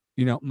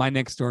 my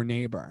next door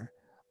neighbor.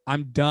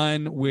 I'm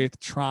done with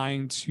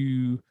trying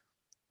to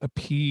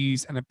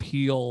appease and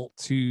appeal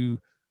to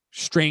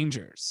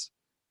strangers,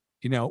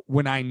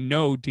 when I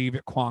know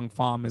David Kwong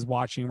Pham is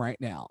watching right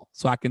now.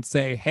 So I can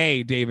say,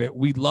 hey, David,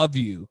 we love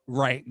you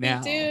right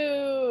now. We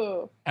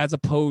do. As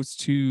opposed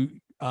to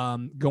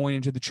going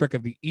into the trick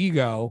of the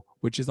ego,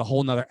 which is a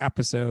whole nother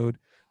episode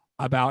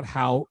about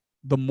how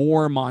the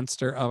more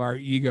monster of our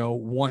ego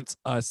wants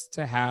us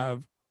to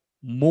have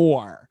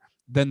more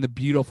than the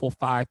beautiful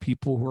 5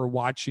 people who are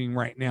watching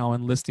right now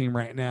and listening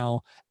right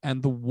now,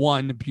 and the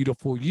one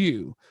beautiful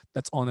you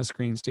that's on the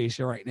screen,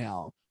 Stacia, right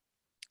now.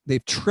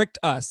 They've tricked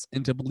us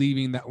into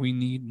believing that we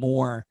need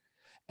more,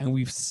 and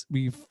we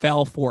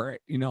fell for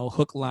it,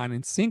 hook, line,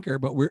 and sinker.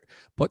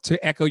 But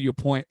to echo your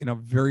point in a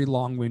very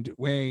long-winded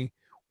way,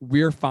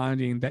 we're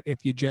finding that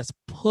if you just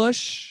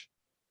push,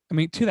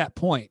 to that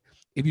point,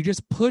 if you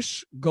just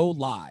push, go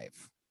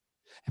live.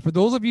 And for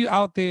those of you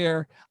out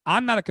there,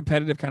 I'm not a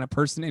competitive kind of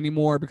person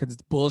anymore because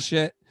it's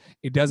bullshit.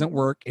 It doesn't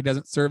work. It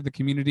doesn't serve the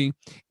community.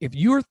 If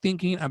you're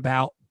thinking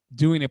about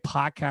doing a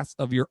podcast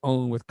of your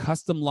own with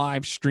custom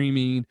live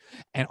streaming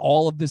and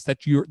all of this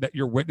that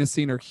you're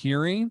witnessing or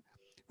hearing,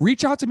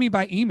 reach out to me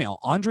by email,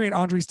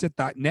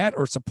 andre@andrestith.net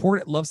or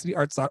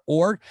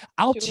support@lovecityarts.org.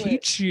 I'll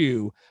teach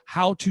you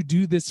how to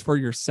do this for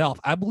yourself.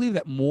 I believe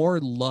that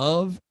more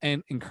love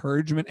and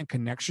encouragement and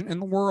connection in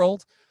the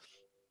world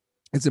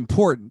is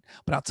important.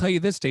 But I'll tell you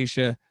this,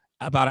 Stacia,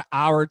 about an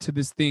hour to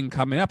this thing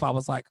coming up, I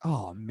was like,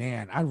 oh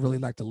man, I'd really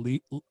like to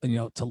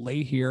to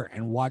lay here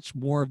and watch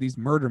more of these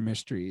murder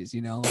mysteries.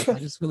 Like I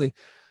just really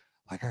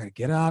like, I gotta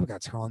get up, I gotta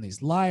turn on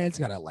these lights,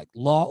 gotta like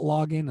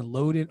log in and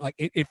load in. Like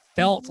it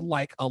felt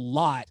like a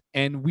lot.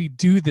 And we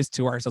do this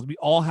to ourselves. We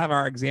all have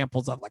our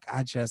examples of like,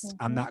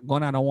 I'm not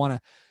going, I don't want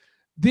to.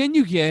 Then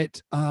you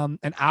get an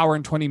hour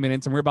and 20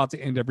 minutes, and we're about to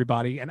end,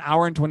 everybody, an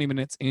hour and 20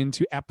 minutes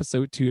into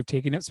episode 2 of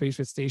Taking Up Space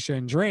with Stacia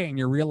and Dre, and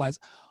you realize,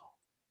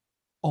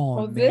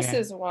 man, this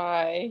is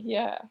why,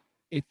 yeah.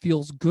 It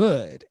feels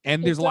good.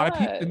 And there's a lot of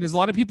people, and there's a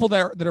lot of people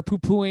that are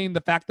poo-pooing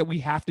the fact that we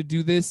have to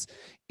do this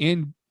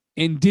in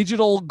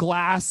digital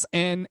glass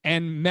and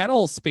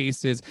metal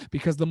spaces,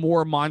 because the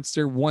more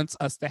monster wants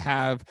us to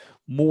have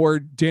more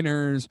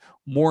dinners,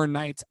 more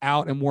nights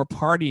out, and more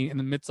partying in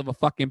the midst of a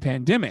fucking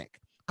pandemic.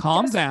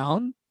 Calm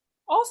down.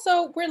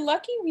 Also, we're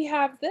lucky we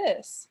have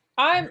this.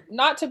 I'm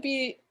not to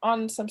be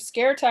on some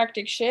scare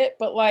tactic shit,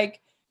 but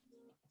like,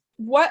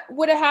 what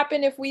would have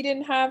happened if we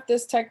didn't have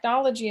this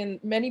technology? And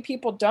many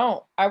people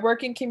don't. I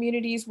work in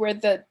communities where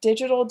the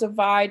digital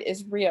divide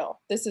is real.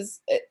 This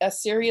is a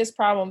serious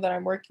problem that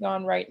I'm working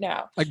on right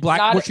now. Like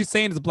what she's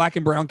saying is Black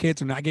and brown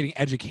kids are not getting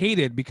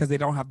educated because they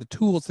don't have the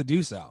tools to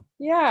do so.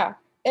 Yeah.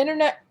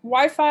 Internet,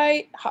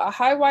 Wi-Fi,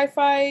 high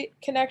Wi-Fi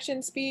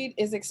connection speed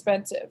is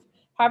expensive.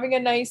 Having a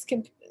nice,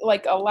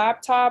 like a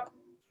laptop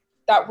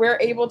that we're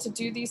able to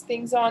do these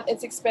things on,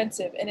 it's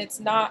expensive, and it's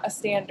not a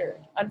standard,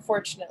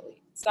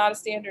 unfortunately. It's not a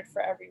standard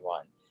for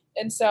everyone.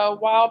 And so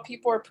while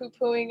people are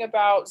poo-pooing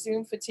about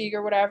Zoom fatigue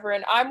or whatever,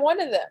 and I'm one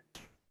of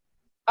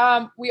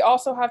them, we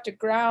also have to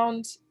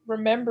ground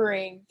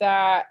remembering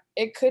that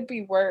it could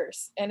be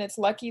worse. And it's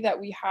lucky that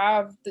we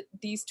have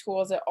these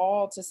tools at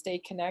all to stay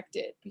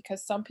connected,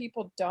 because some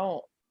people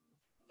don't,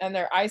 and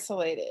they're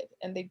isolated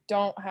and they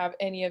don't have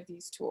any of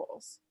these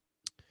tools.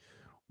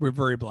 We're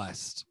very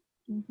blessed.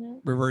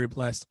 We're very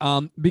blessed.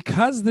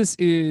 Because this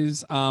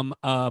is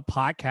a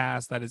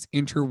podcast that is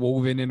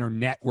interwoven and or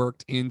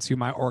networked into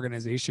my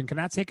organization, can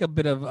I take a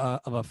bit of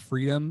a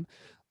freedom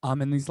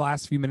in these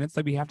last few minutes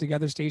that we have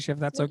together, Stacia, if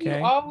that's okay?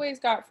 You always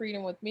got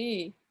freedom with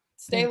me.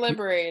 Stay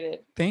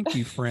liberated. Thank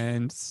you,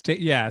 friend. Stay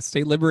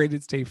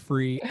liberated, stay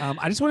free.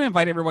 I just want to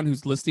invite everyone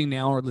who's listening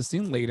now or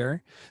listening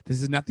later.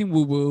 This is nothing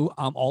woo-woo.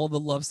 All of the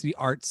Love City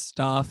Arts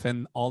stuff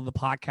and all the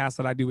podcasts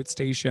that I do at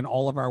Station,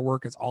 all of our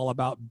work is all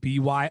about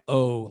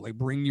BYO, like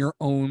bring your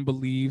own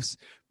beliefs,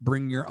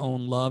 bring your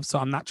own love. So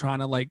I'm not trying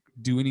to like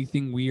do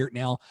anything weird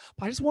now,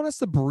 but I just want us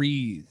to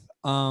breathe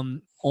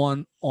on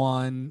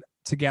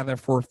together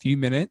for a few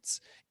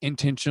minutes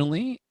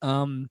intentionally.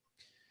 And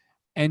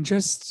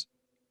just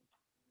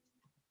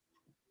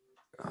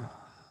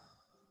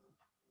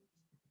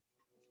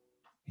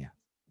yeah,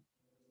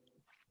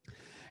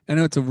 I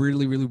know it's a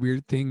really, really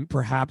weird thing.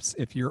 Perhaps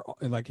if you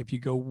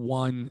go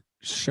one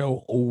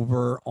show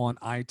over on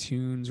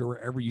iTunes or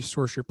wherever you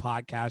source your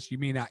podcast, you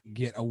may not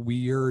get a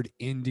weird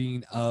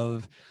ending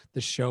of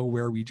the show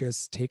where we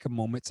just take a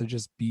moment to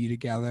just be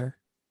together.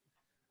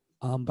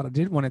 But I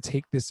did want to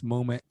take this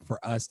moment for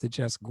us to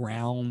just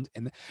ground,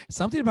 and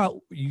something about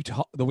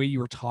the way you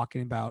were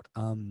talking about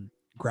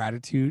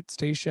gratitude,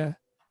 Stacia.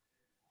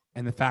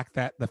 And the fact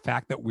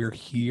that we're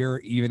here,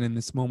 even in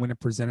this moment, and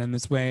presented in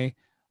this way,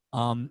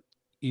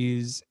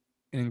 is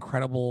an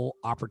incredible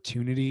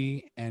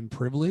opportunity and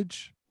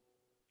privilege.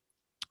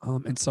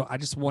 And so I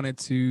just wanted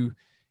to,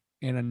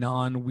 in a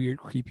non-weird,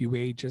 creepy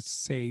way,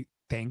 just say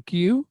thank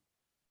you.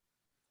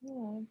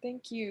 Oh,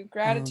 thank you.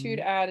 Gratitude,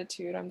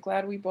 attitude. I'm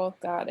glad we both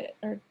got it.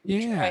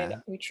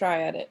 We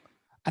try at it.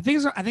 I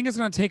think it's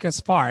going to take us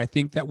far. I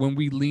think that when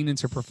we lean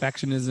into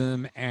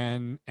perfectionism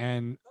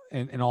and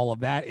all of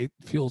that, it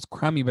feels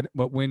crummy.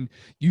 But when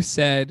you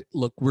said,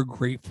 look, we're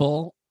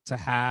grateful to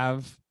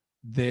have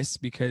this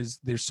because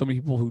there's so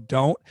many people who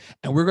don't,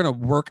 and we're going to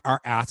work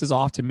our asses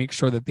off to make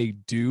sure that they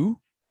do.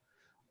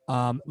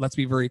 Let's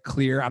be very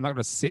clear. I'm not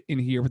going to sit in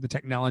here with the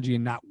technology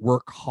and not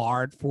work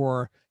hard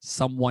for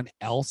someone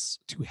else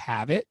to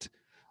have it.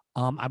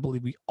 I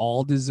believe we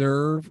all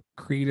deserve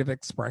creative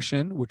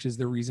expression, which is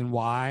the reason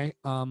why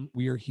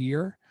we are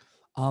here.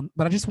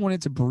 But I just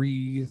wanted to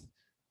breathe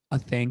a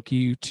thank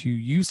you to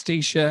you,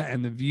 Stacia,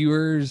 and the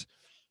viewers,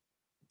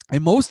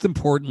 and most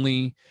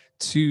importantly,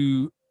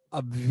 to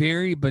a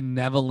very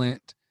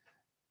benevolent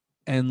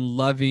and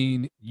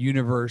loving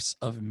universe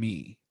of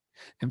me.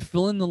 And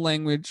fill in the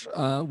language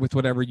with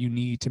whatever you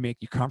need to make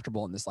you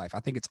comfortable in this life. I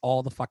think it's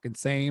all the fucking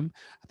same.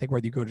 I think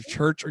whether you go to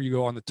church or you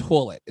go on the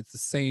toilet, it's the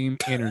same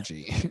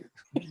energy.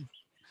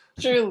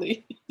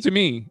 Truly. To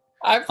me.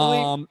 I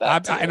believe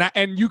that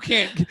and you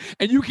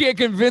can't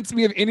convince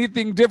me of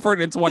anything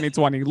different in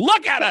 2020.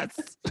 Look at us.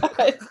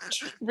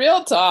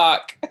 Real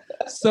talk.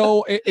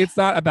 So it's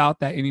not about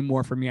that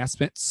anymore for me. I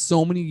spent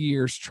so many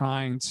years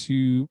trying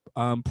to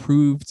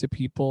prove to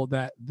people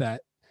that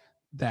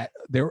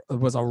there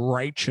was a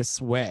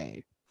righteous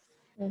way.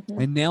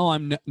 And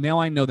now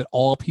I know that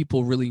all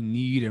people really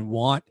need and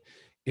want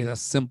is a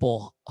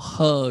simple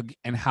hug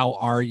and how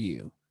are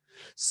you?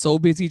 So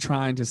busy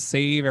trying to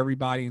save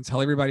everybody and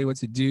tell everybody what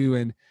to do.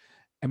 And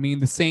I mean,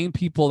 the same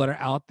people that are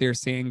out there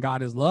saying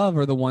God is love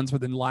are the ones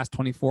within the last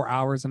 24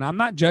 hours. And I'm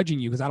not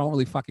judging you because I don't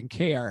really fucking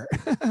care.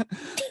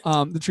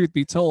 The truth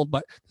be told,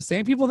 but the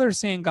same people that are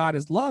saying God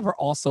is love are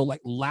also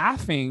like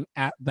laughing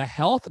at the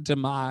health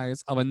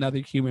demise of another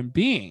human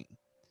being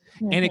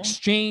in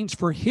exchange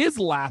for his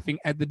laughing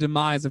at the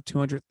demise of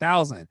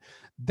 200,000.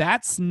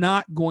 That's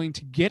not going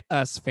to get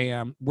us,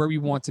 fam, where we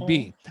want to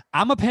be.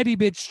 I'm a petty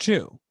bitch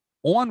too,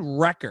 on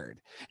record.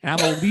 And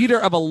I'm a leader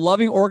of a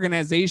loving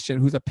organization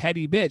who's a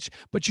petty bitch.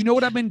 But you know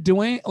what I've been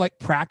doing, like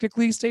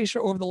practically, Stacia,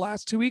 over the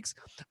last 2 weeks?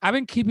 I've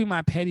been keeping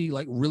my petty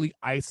like really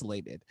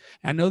isolated.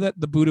 And I know that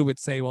the Buddha would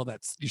say, well,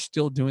 you're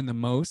still doing the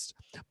most.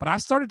 But I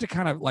started to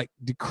kind of like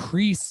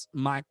decrease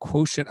my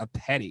quotient of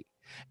petty.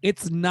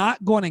 It's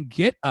not going to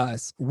get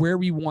us where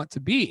we want to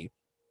be.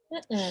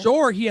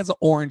 Sure, he has an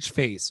orange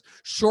face.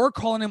 Sure,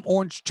 calling him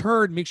orange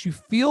turd makes you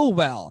feel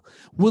well.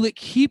 Will it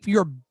keep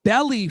your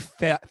belly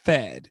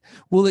fed?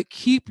 Will it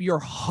keep your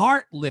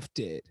heart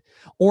lifted?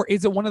 Or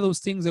is it one of those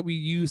things that we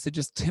use to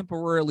just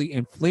temporarily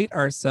inflate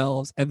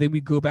ourselves and then we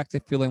go back to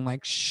feeling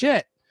like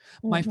shit?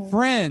 My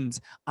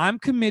friends, I'm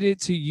committed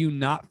to you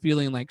not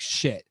feeling like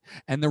shit.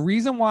 And the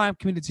reason why I'm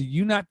committed to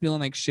you not feeling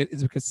like shit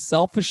is because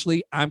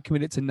selfishly, I'm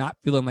committed to not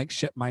feeling like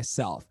shit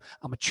myself.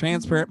 I'm a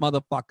transparent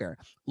motherfucker.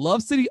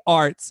 Love City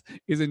Arts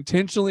is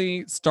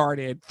intentionally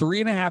started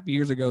 3.5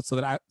 years ago so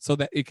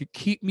that it could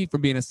keep me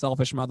from being a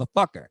selfish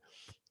motherfucker.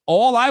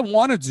 All I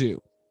want to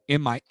do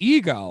in my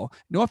ego,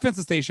 no offense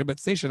to Stacia,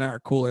 but Stacia and I are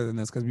cooler than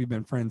this because we've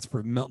been friends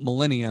for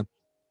millennia.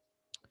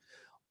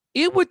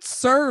 It would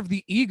serve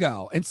the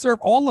ego and serve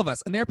all of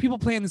us. And there are people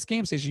playing this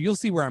game, Stacia. You'll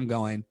see where I'm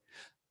going.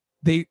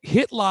 They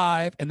hit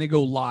live and they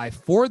go live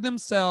for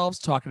themselves,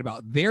 talking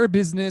about their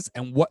business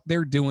and what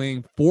they're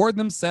doing for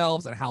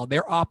themselves and how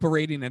they're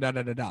operating and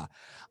da-da-da-da.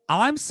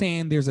 I'm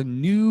saying there's a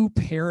new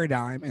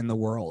paradigm in the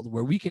world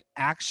where we can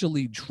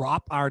actually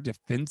drop our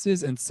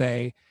defenses and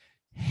say,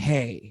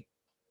 hey,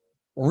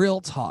 real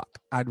talk,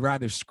 I'd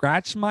rather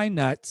scratch my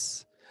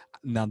nuts.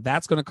 Now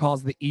that's going to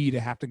cause the E to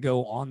have to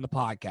go on the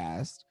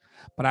podcast,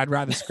 but I'd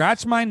rather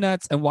scratch my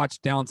nuts and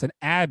watch Downton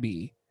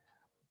Abbey.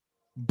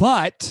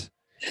 But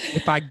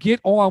if I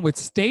get on with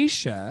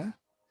Stacia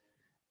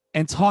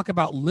and talk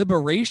about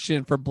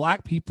liberation for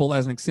Black people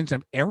as an extension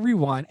of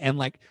everyone, and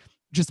like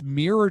just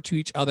mirror to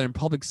each other in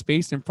public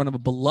space in front of a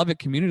beloved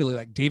community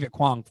like David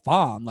Kwong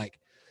Pham, like,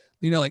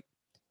 like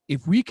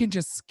if we can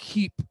just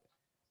keep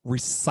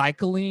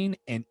recycling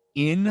and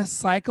in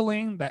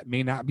cycling, that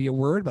may not be a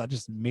word, but I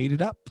just made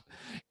it up.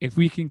 If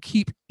we can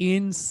keep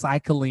in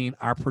cycling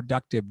our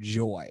productive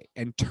joy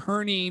and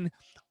turning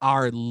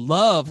our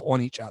love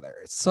on each other,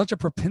 it's such a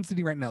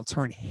propensity right now to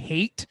turn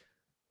hate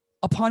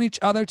upon each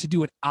other, to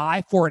do an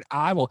eye for an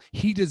eye. Well,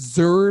 he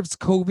deserves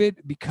COVID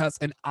because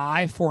an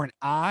eye for an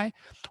eye.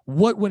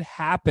 What would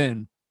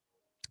happen?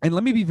 And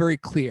let me be very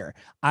clear.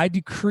 I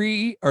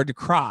decree,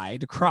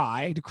 DECRY,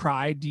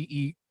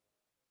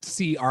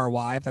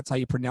 if that's how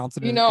you pronounce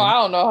it. I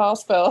don't know how to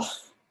spell.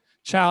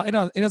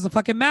 Child, it doesn't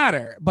fucking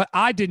matter. But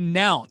I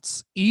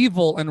denounce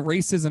evil and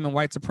racism and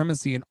white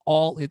supremacy in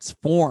all its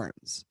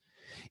forms.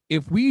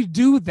 If we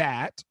do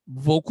that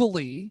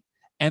vocally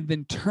and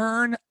then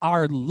turn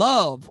our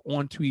love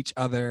onto each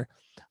other,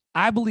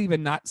 I believe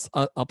in not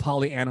a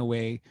Pollyanna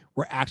way,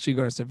 we're actually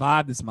going to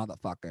survive this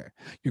motherfucker.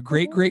 Your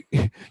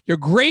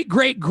great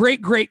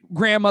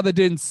grandmother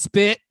didn't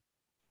spit,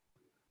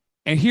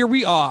 and here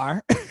we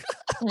are.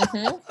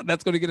 Mm-hmm.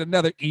 That's going to get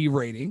another E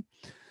rating.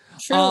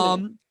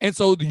 Truly. And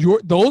so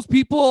those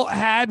people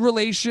had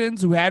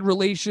relations, and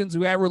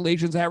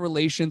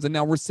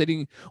now we're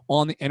sitting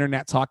on the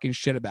internet talking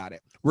shit about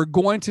it. We're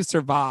going to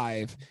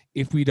survive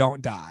if we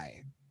don't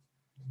die.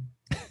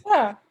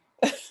 Yeah.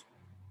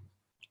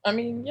 I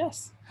mean,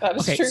 yes, that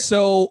is true.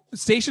 So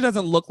Stacia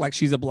doesn't look like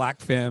she's a Black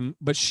femme,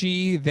 but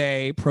she,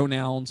 they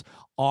pronouns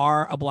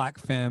are a Black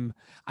femme.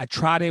 I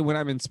try to, when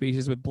I'm in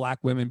spaces with Black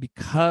women,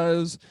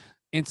 because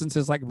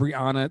instances like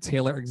Breonna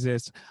Taylor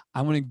exist,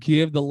 I'm going to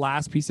give the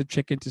last piece of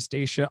chicken to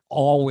Stacia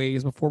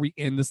always before we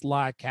end this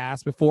live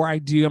cast. Before I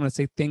do, I'm going to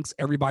say thanks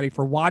everybody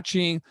for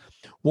watching.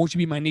 Won't you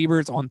be my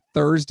neighbors on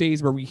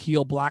Thursdays, where we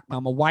heal Black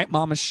mama, white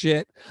mama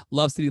shit.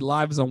 Love City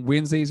Live is on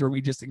Wednesdays, where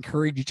we just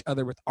encourage each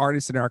other with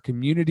artists in our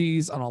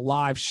communities on a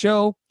live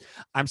show.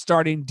 I'm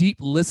starting deep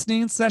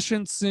listening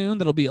sessions soon.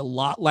 That'll be a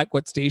lot like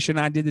what Stacia and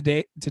I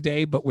did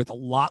today, but with a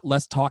lot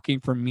less talking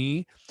from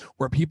me,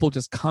 where people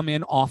just come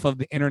in off of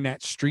the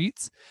internet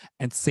streets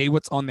and say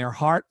what's on their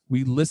heart.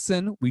 We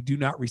listen, we do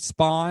not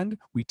respond,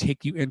 we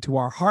take you into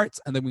our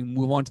hearts, and then we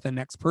move on to the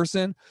next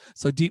person.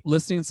 So deep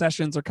listening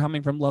sessions are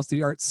coming from Love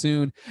City Arts soon.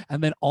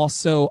 And then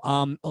also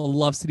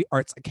Love City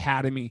Arts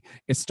Academy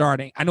is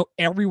starting. I know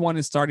everyone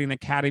is starting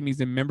academies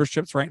and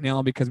memberships right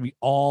now because we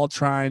all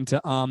trying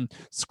to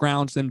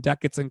scrounge them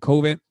ducats in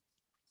COVID.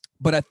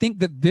 But I think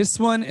that this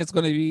one is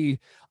going to be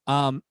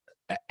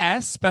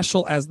as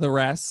special as the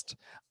rest,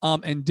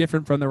 and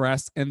different from the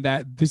rest, and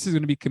that this is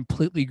going to be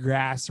completely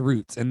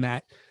grassroots, and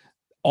that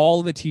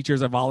all the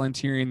teachers are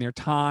volunteering their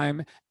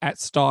time at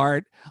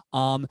start.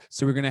 So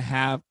we're going to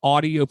have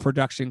audio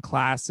production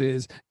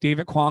classes.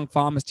 David Kwong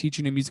Pham is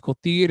teaching a musical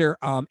theater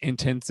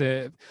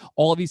intensive.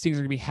 All of these things are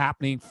going to be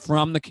happening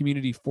from the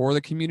community for the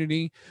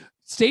community.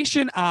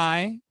 Station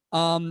I,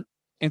 and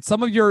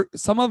some of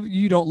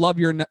you don't love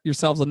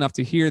yourselves enough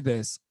to hear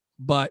this,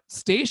 but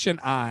Station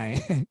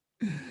I,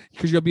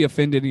 because you'll be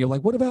offended and you're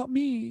like, what about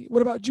me?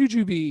 What about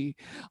Jujubee?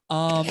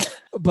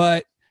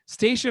 But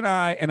Station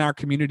I and our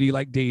community,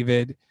 like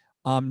David,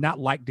 not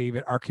like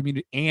David, our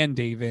community and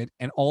David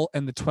and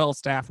the 12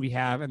 staff we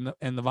have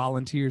and the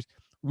volunteers,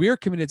 we're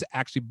committed to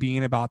actually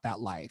being about that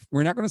life.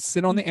 We're not going to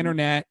sit on the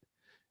internet,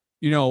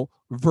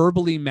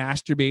 verbally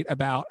masturbate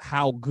about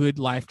how good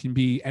life can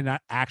be and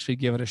not actually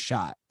give it a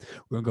shot.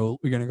 We're going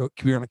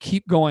to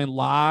keep going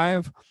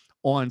live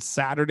on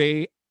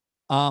Saturday.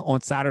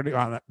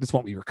 This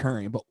won't be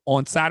recurring, but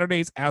on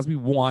Saturdays as we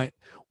want,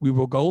 we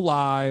will go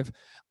live.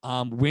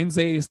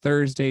 Wednesdays,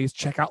 Thursdays,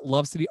 check out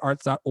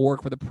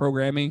lovecityarts.org for the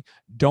programming.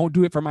 Don't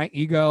do it for my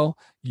ego.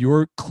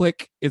 Your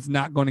click is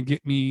not going to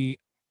get me,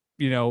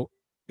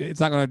 it's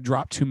not going to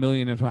drop 2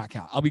 million into my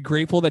account. I'll be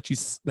grateful that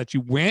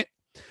you went,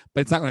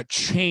 but it's not going to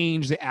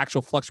change the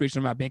actual fluctuation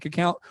of my bank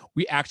account.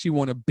 We actually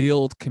want to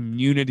build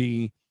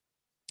community.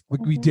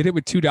 We did it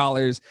with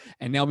 $2,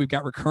 and now we've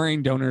got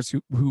recurring donors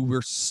who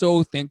we're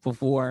so thankful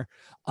for.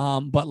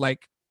 But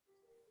like,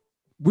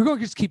 we're going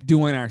to just keep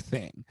doing our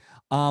thing.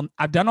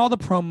 I've done all the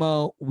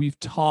promo. We've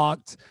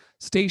talked.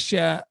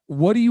 Stacia,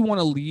 what do you want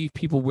to leave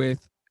people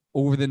with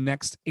over the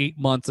next 8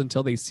 months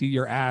until they see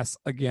your ass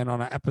again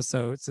on an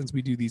episode, since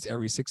we do these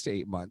every 6 to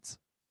 8 months?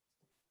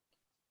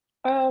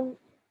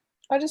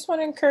 I just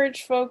want to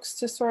encourage folks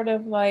to sort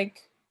of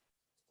like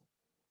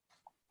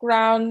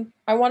ground.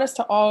 I want us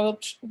to all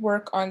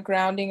work on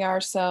grounding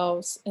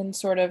ourselves in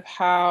sort of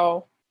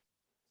how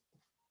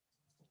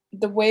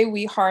the way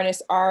we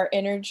harness our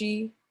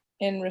energy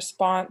in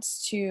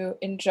response to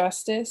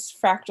injustice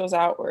fractals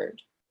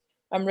outward.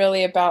 I'm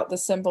really about the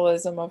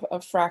symbolism of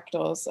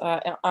fractals.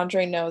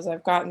 Andre knows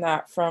I've gotten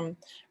that from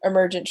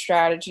emergent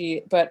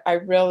strategy, but I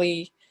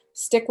really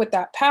stick with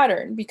that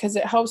pattern because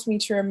it helps me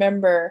to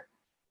remember,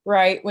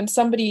 right? When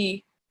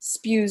somebody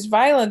spews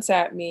violence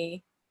at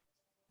me,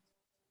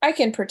 I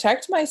can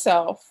protect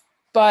myself,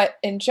 but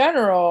in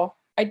general,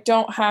 I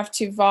don't have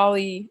to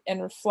volley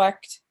and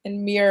reflect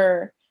and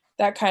mirror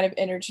that kind of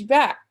energy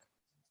back,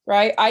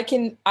 right? I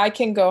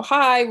can go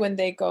high when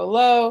they go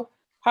low,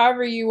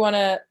 however you want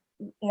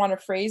to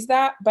phrase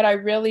that, but I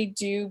really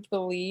do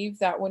believe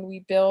that when we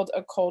build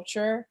a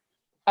culture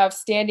of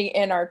standing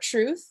in our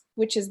truth,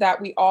 which is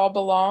that we all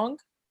belong,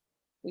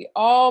 we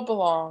all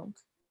belong,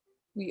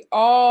 we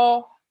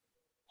all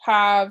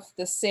have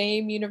the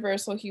same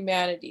universal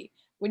humanity.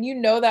 When you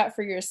know that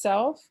for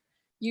yourself,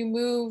 you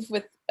move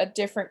with a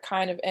different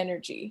kind of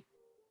energy.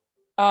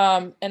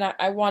 And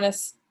I want to,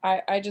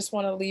 I just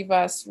want to leave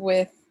us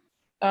with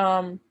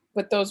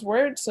those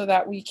words so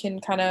that we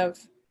can kind of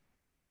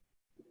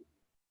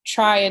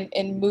try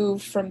and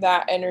move from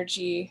that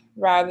energy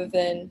rather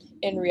than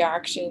in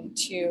reaction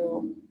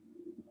to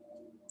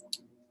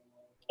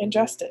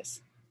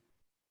injustice.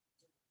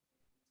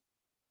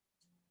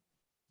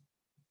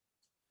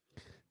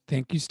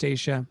 Thank you,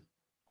 Stacia.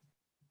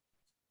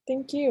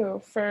 Thank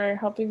you for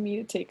helping me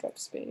to take up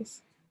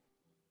space.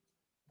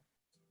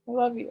 I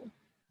love you.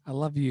 I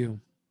love you.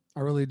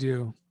 I really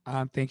do.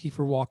 Thank you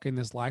for walking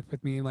this life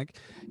with me. Like,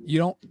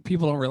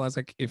 people don't realize,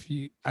 like,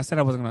 I said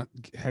I wasn't going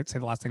to say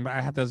the last thing, but I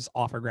have to just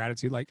offer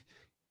gratitude. Like,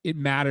 it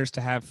matters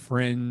to have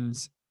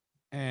friends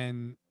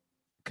and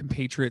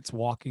compatriots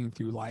walking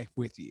through life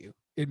with you.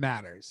 It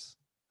matters.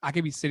 I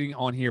could be sitting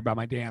on here by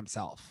my damn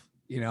self,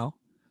 you know?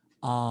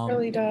 It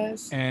really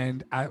does.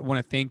 And I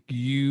want to thank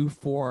you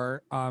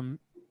for,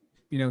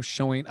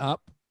 showing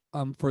up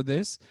for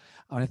this.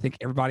 I want to thank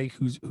everybody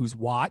who's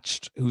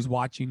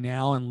watching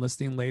now and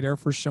listening later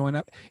for showing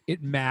up.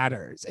 It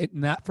matters. It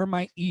not for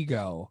my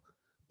ego,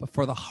 but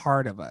for the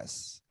heart of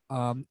us.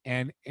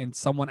 And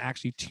someone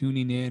actually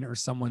tuning in or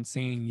someone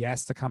saying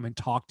yes to come and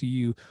talk to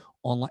you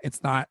online.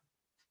 It's not,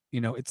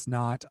 it's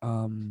not.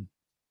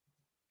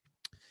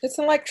 It's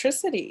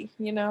electricity,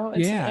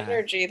 it's an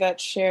energy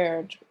that's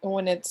shared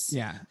when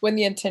when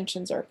the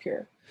intentions are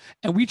pure.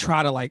 And we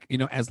try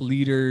to, as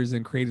leaders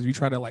and creators, we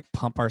try to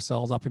pump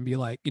ourselves up and be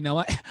like, you know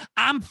what?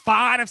 I'm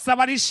fine if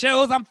somebody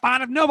shows, I'm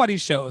fine if nobody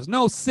shows.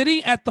 No,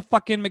 sitting at the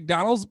fucking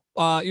McDonald's,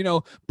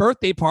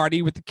 birthday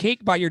party with the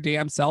cake by your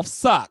damn self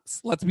sucks.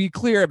 Let's be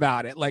clear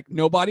about it. Like,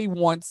 nobody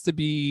wants to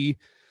be,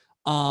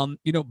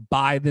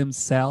 by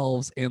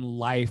themselves in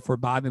life or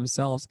by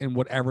themselves in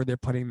whatever they're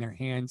putting their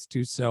hands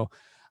to. So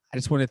I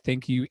just want to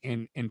thank you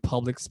in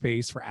public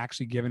space for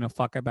actually giving a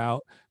fuck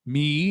about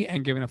me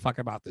and giving a fuck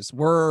about this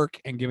work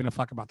and giving a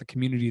fuck about the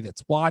community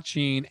that's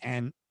watching.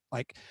 And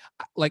like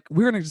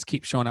we're going to just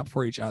keep showing up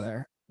for each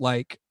other,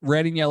 like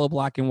red and yellow,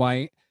 black and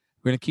white.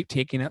 We're going to keep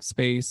taking up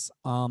space.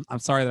 I'm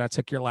sorry that I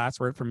took your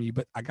last word from you,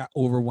 but I got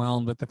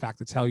overwhelmed with the fact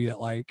to tell you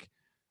that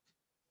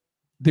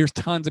there's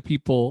tons of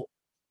people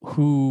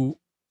who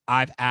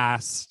I've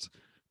asked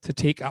to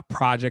take up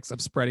projects of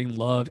spreading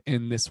love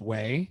in this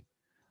way.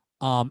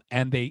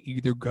 And they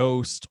either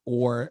ghost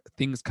or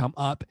things come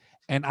up,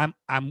 and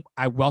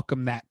I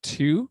welcome that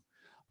too.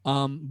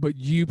 But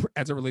you,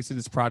 as it relates to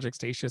this project,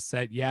 Stacia,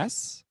 said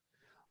yes.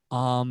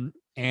 And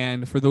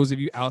for those of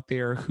you out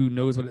there who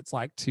knows what it's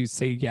like to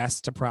say yes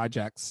to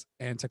projects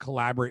and to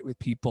collaborate with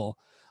people,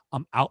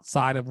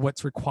 outside of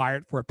what's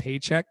required for a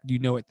paycheck, you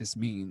know what this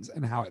means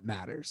and how it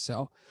matters.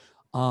 So,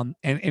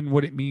 and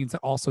what it means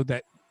also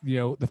that,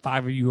 the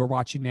 5 of you who are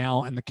watching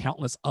now and the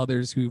countless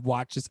others who've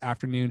watched this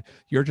afternoon,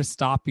 you're just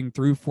stopping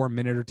through for a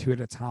minute or two at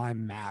a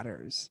time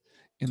matters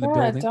in the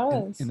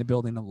building, in the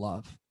building of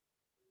love.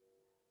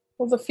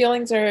 Well, the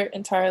feelings are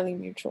entirely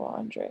mutual,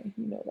 Andre.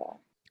 You know that.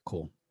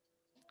 Cool.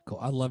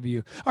 I love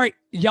you. All right.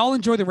 Y'all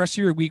enjoy the rest of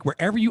your week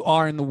wherever you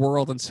are in the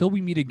world until we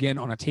meet again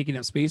on a Taking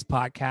Up Space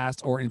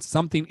podcast or in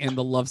something in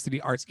the Love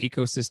City Arts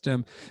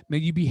ecosystem. May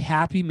you be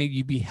happy. May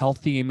you be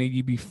healthy. And may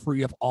you be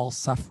free of all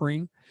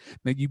suffering.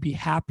 May you be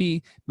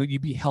happy. May you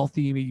be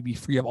healthy. May you be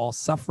free of all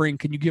suffering.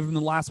 Can you give them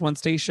the last one,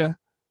 Stacia?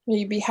 May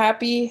you be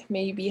happy.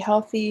 May you be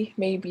healthy.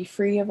 May you be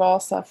free of all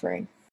suffering.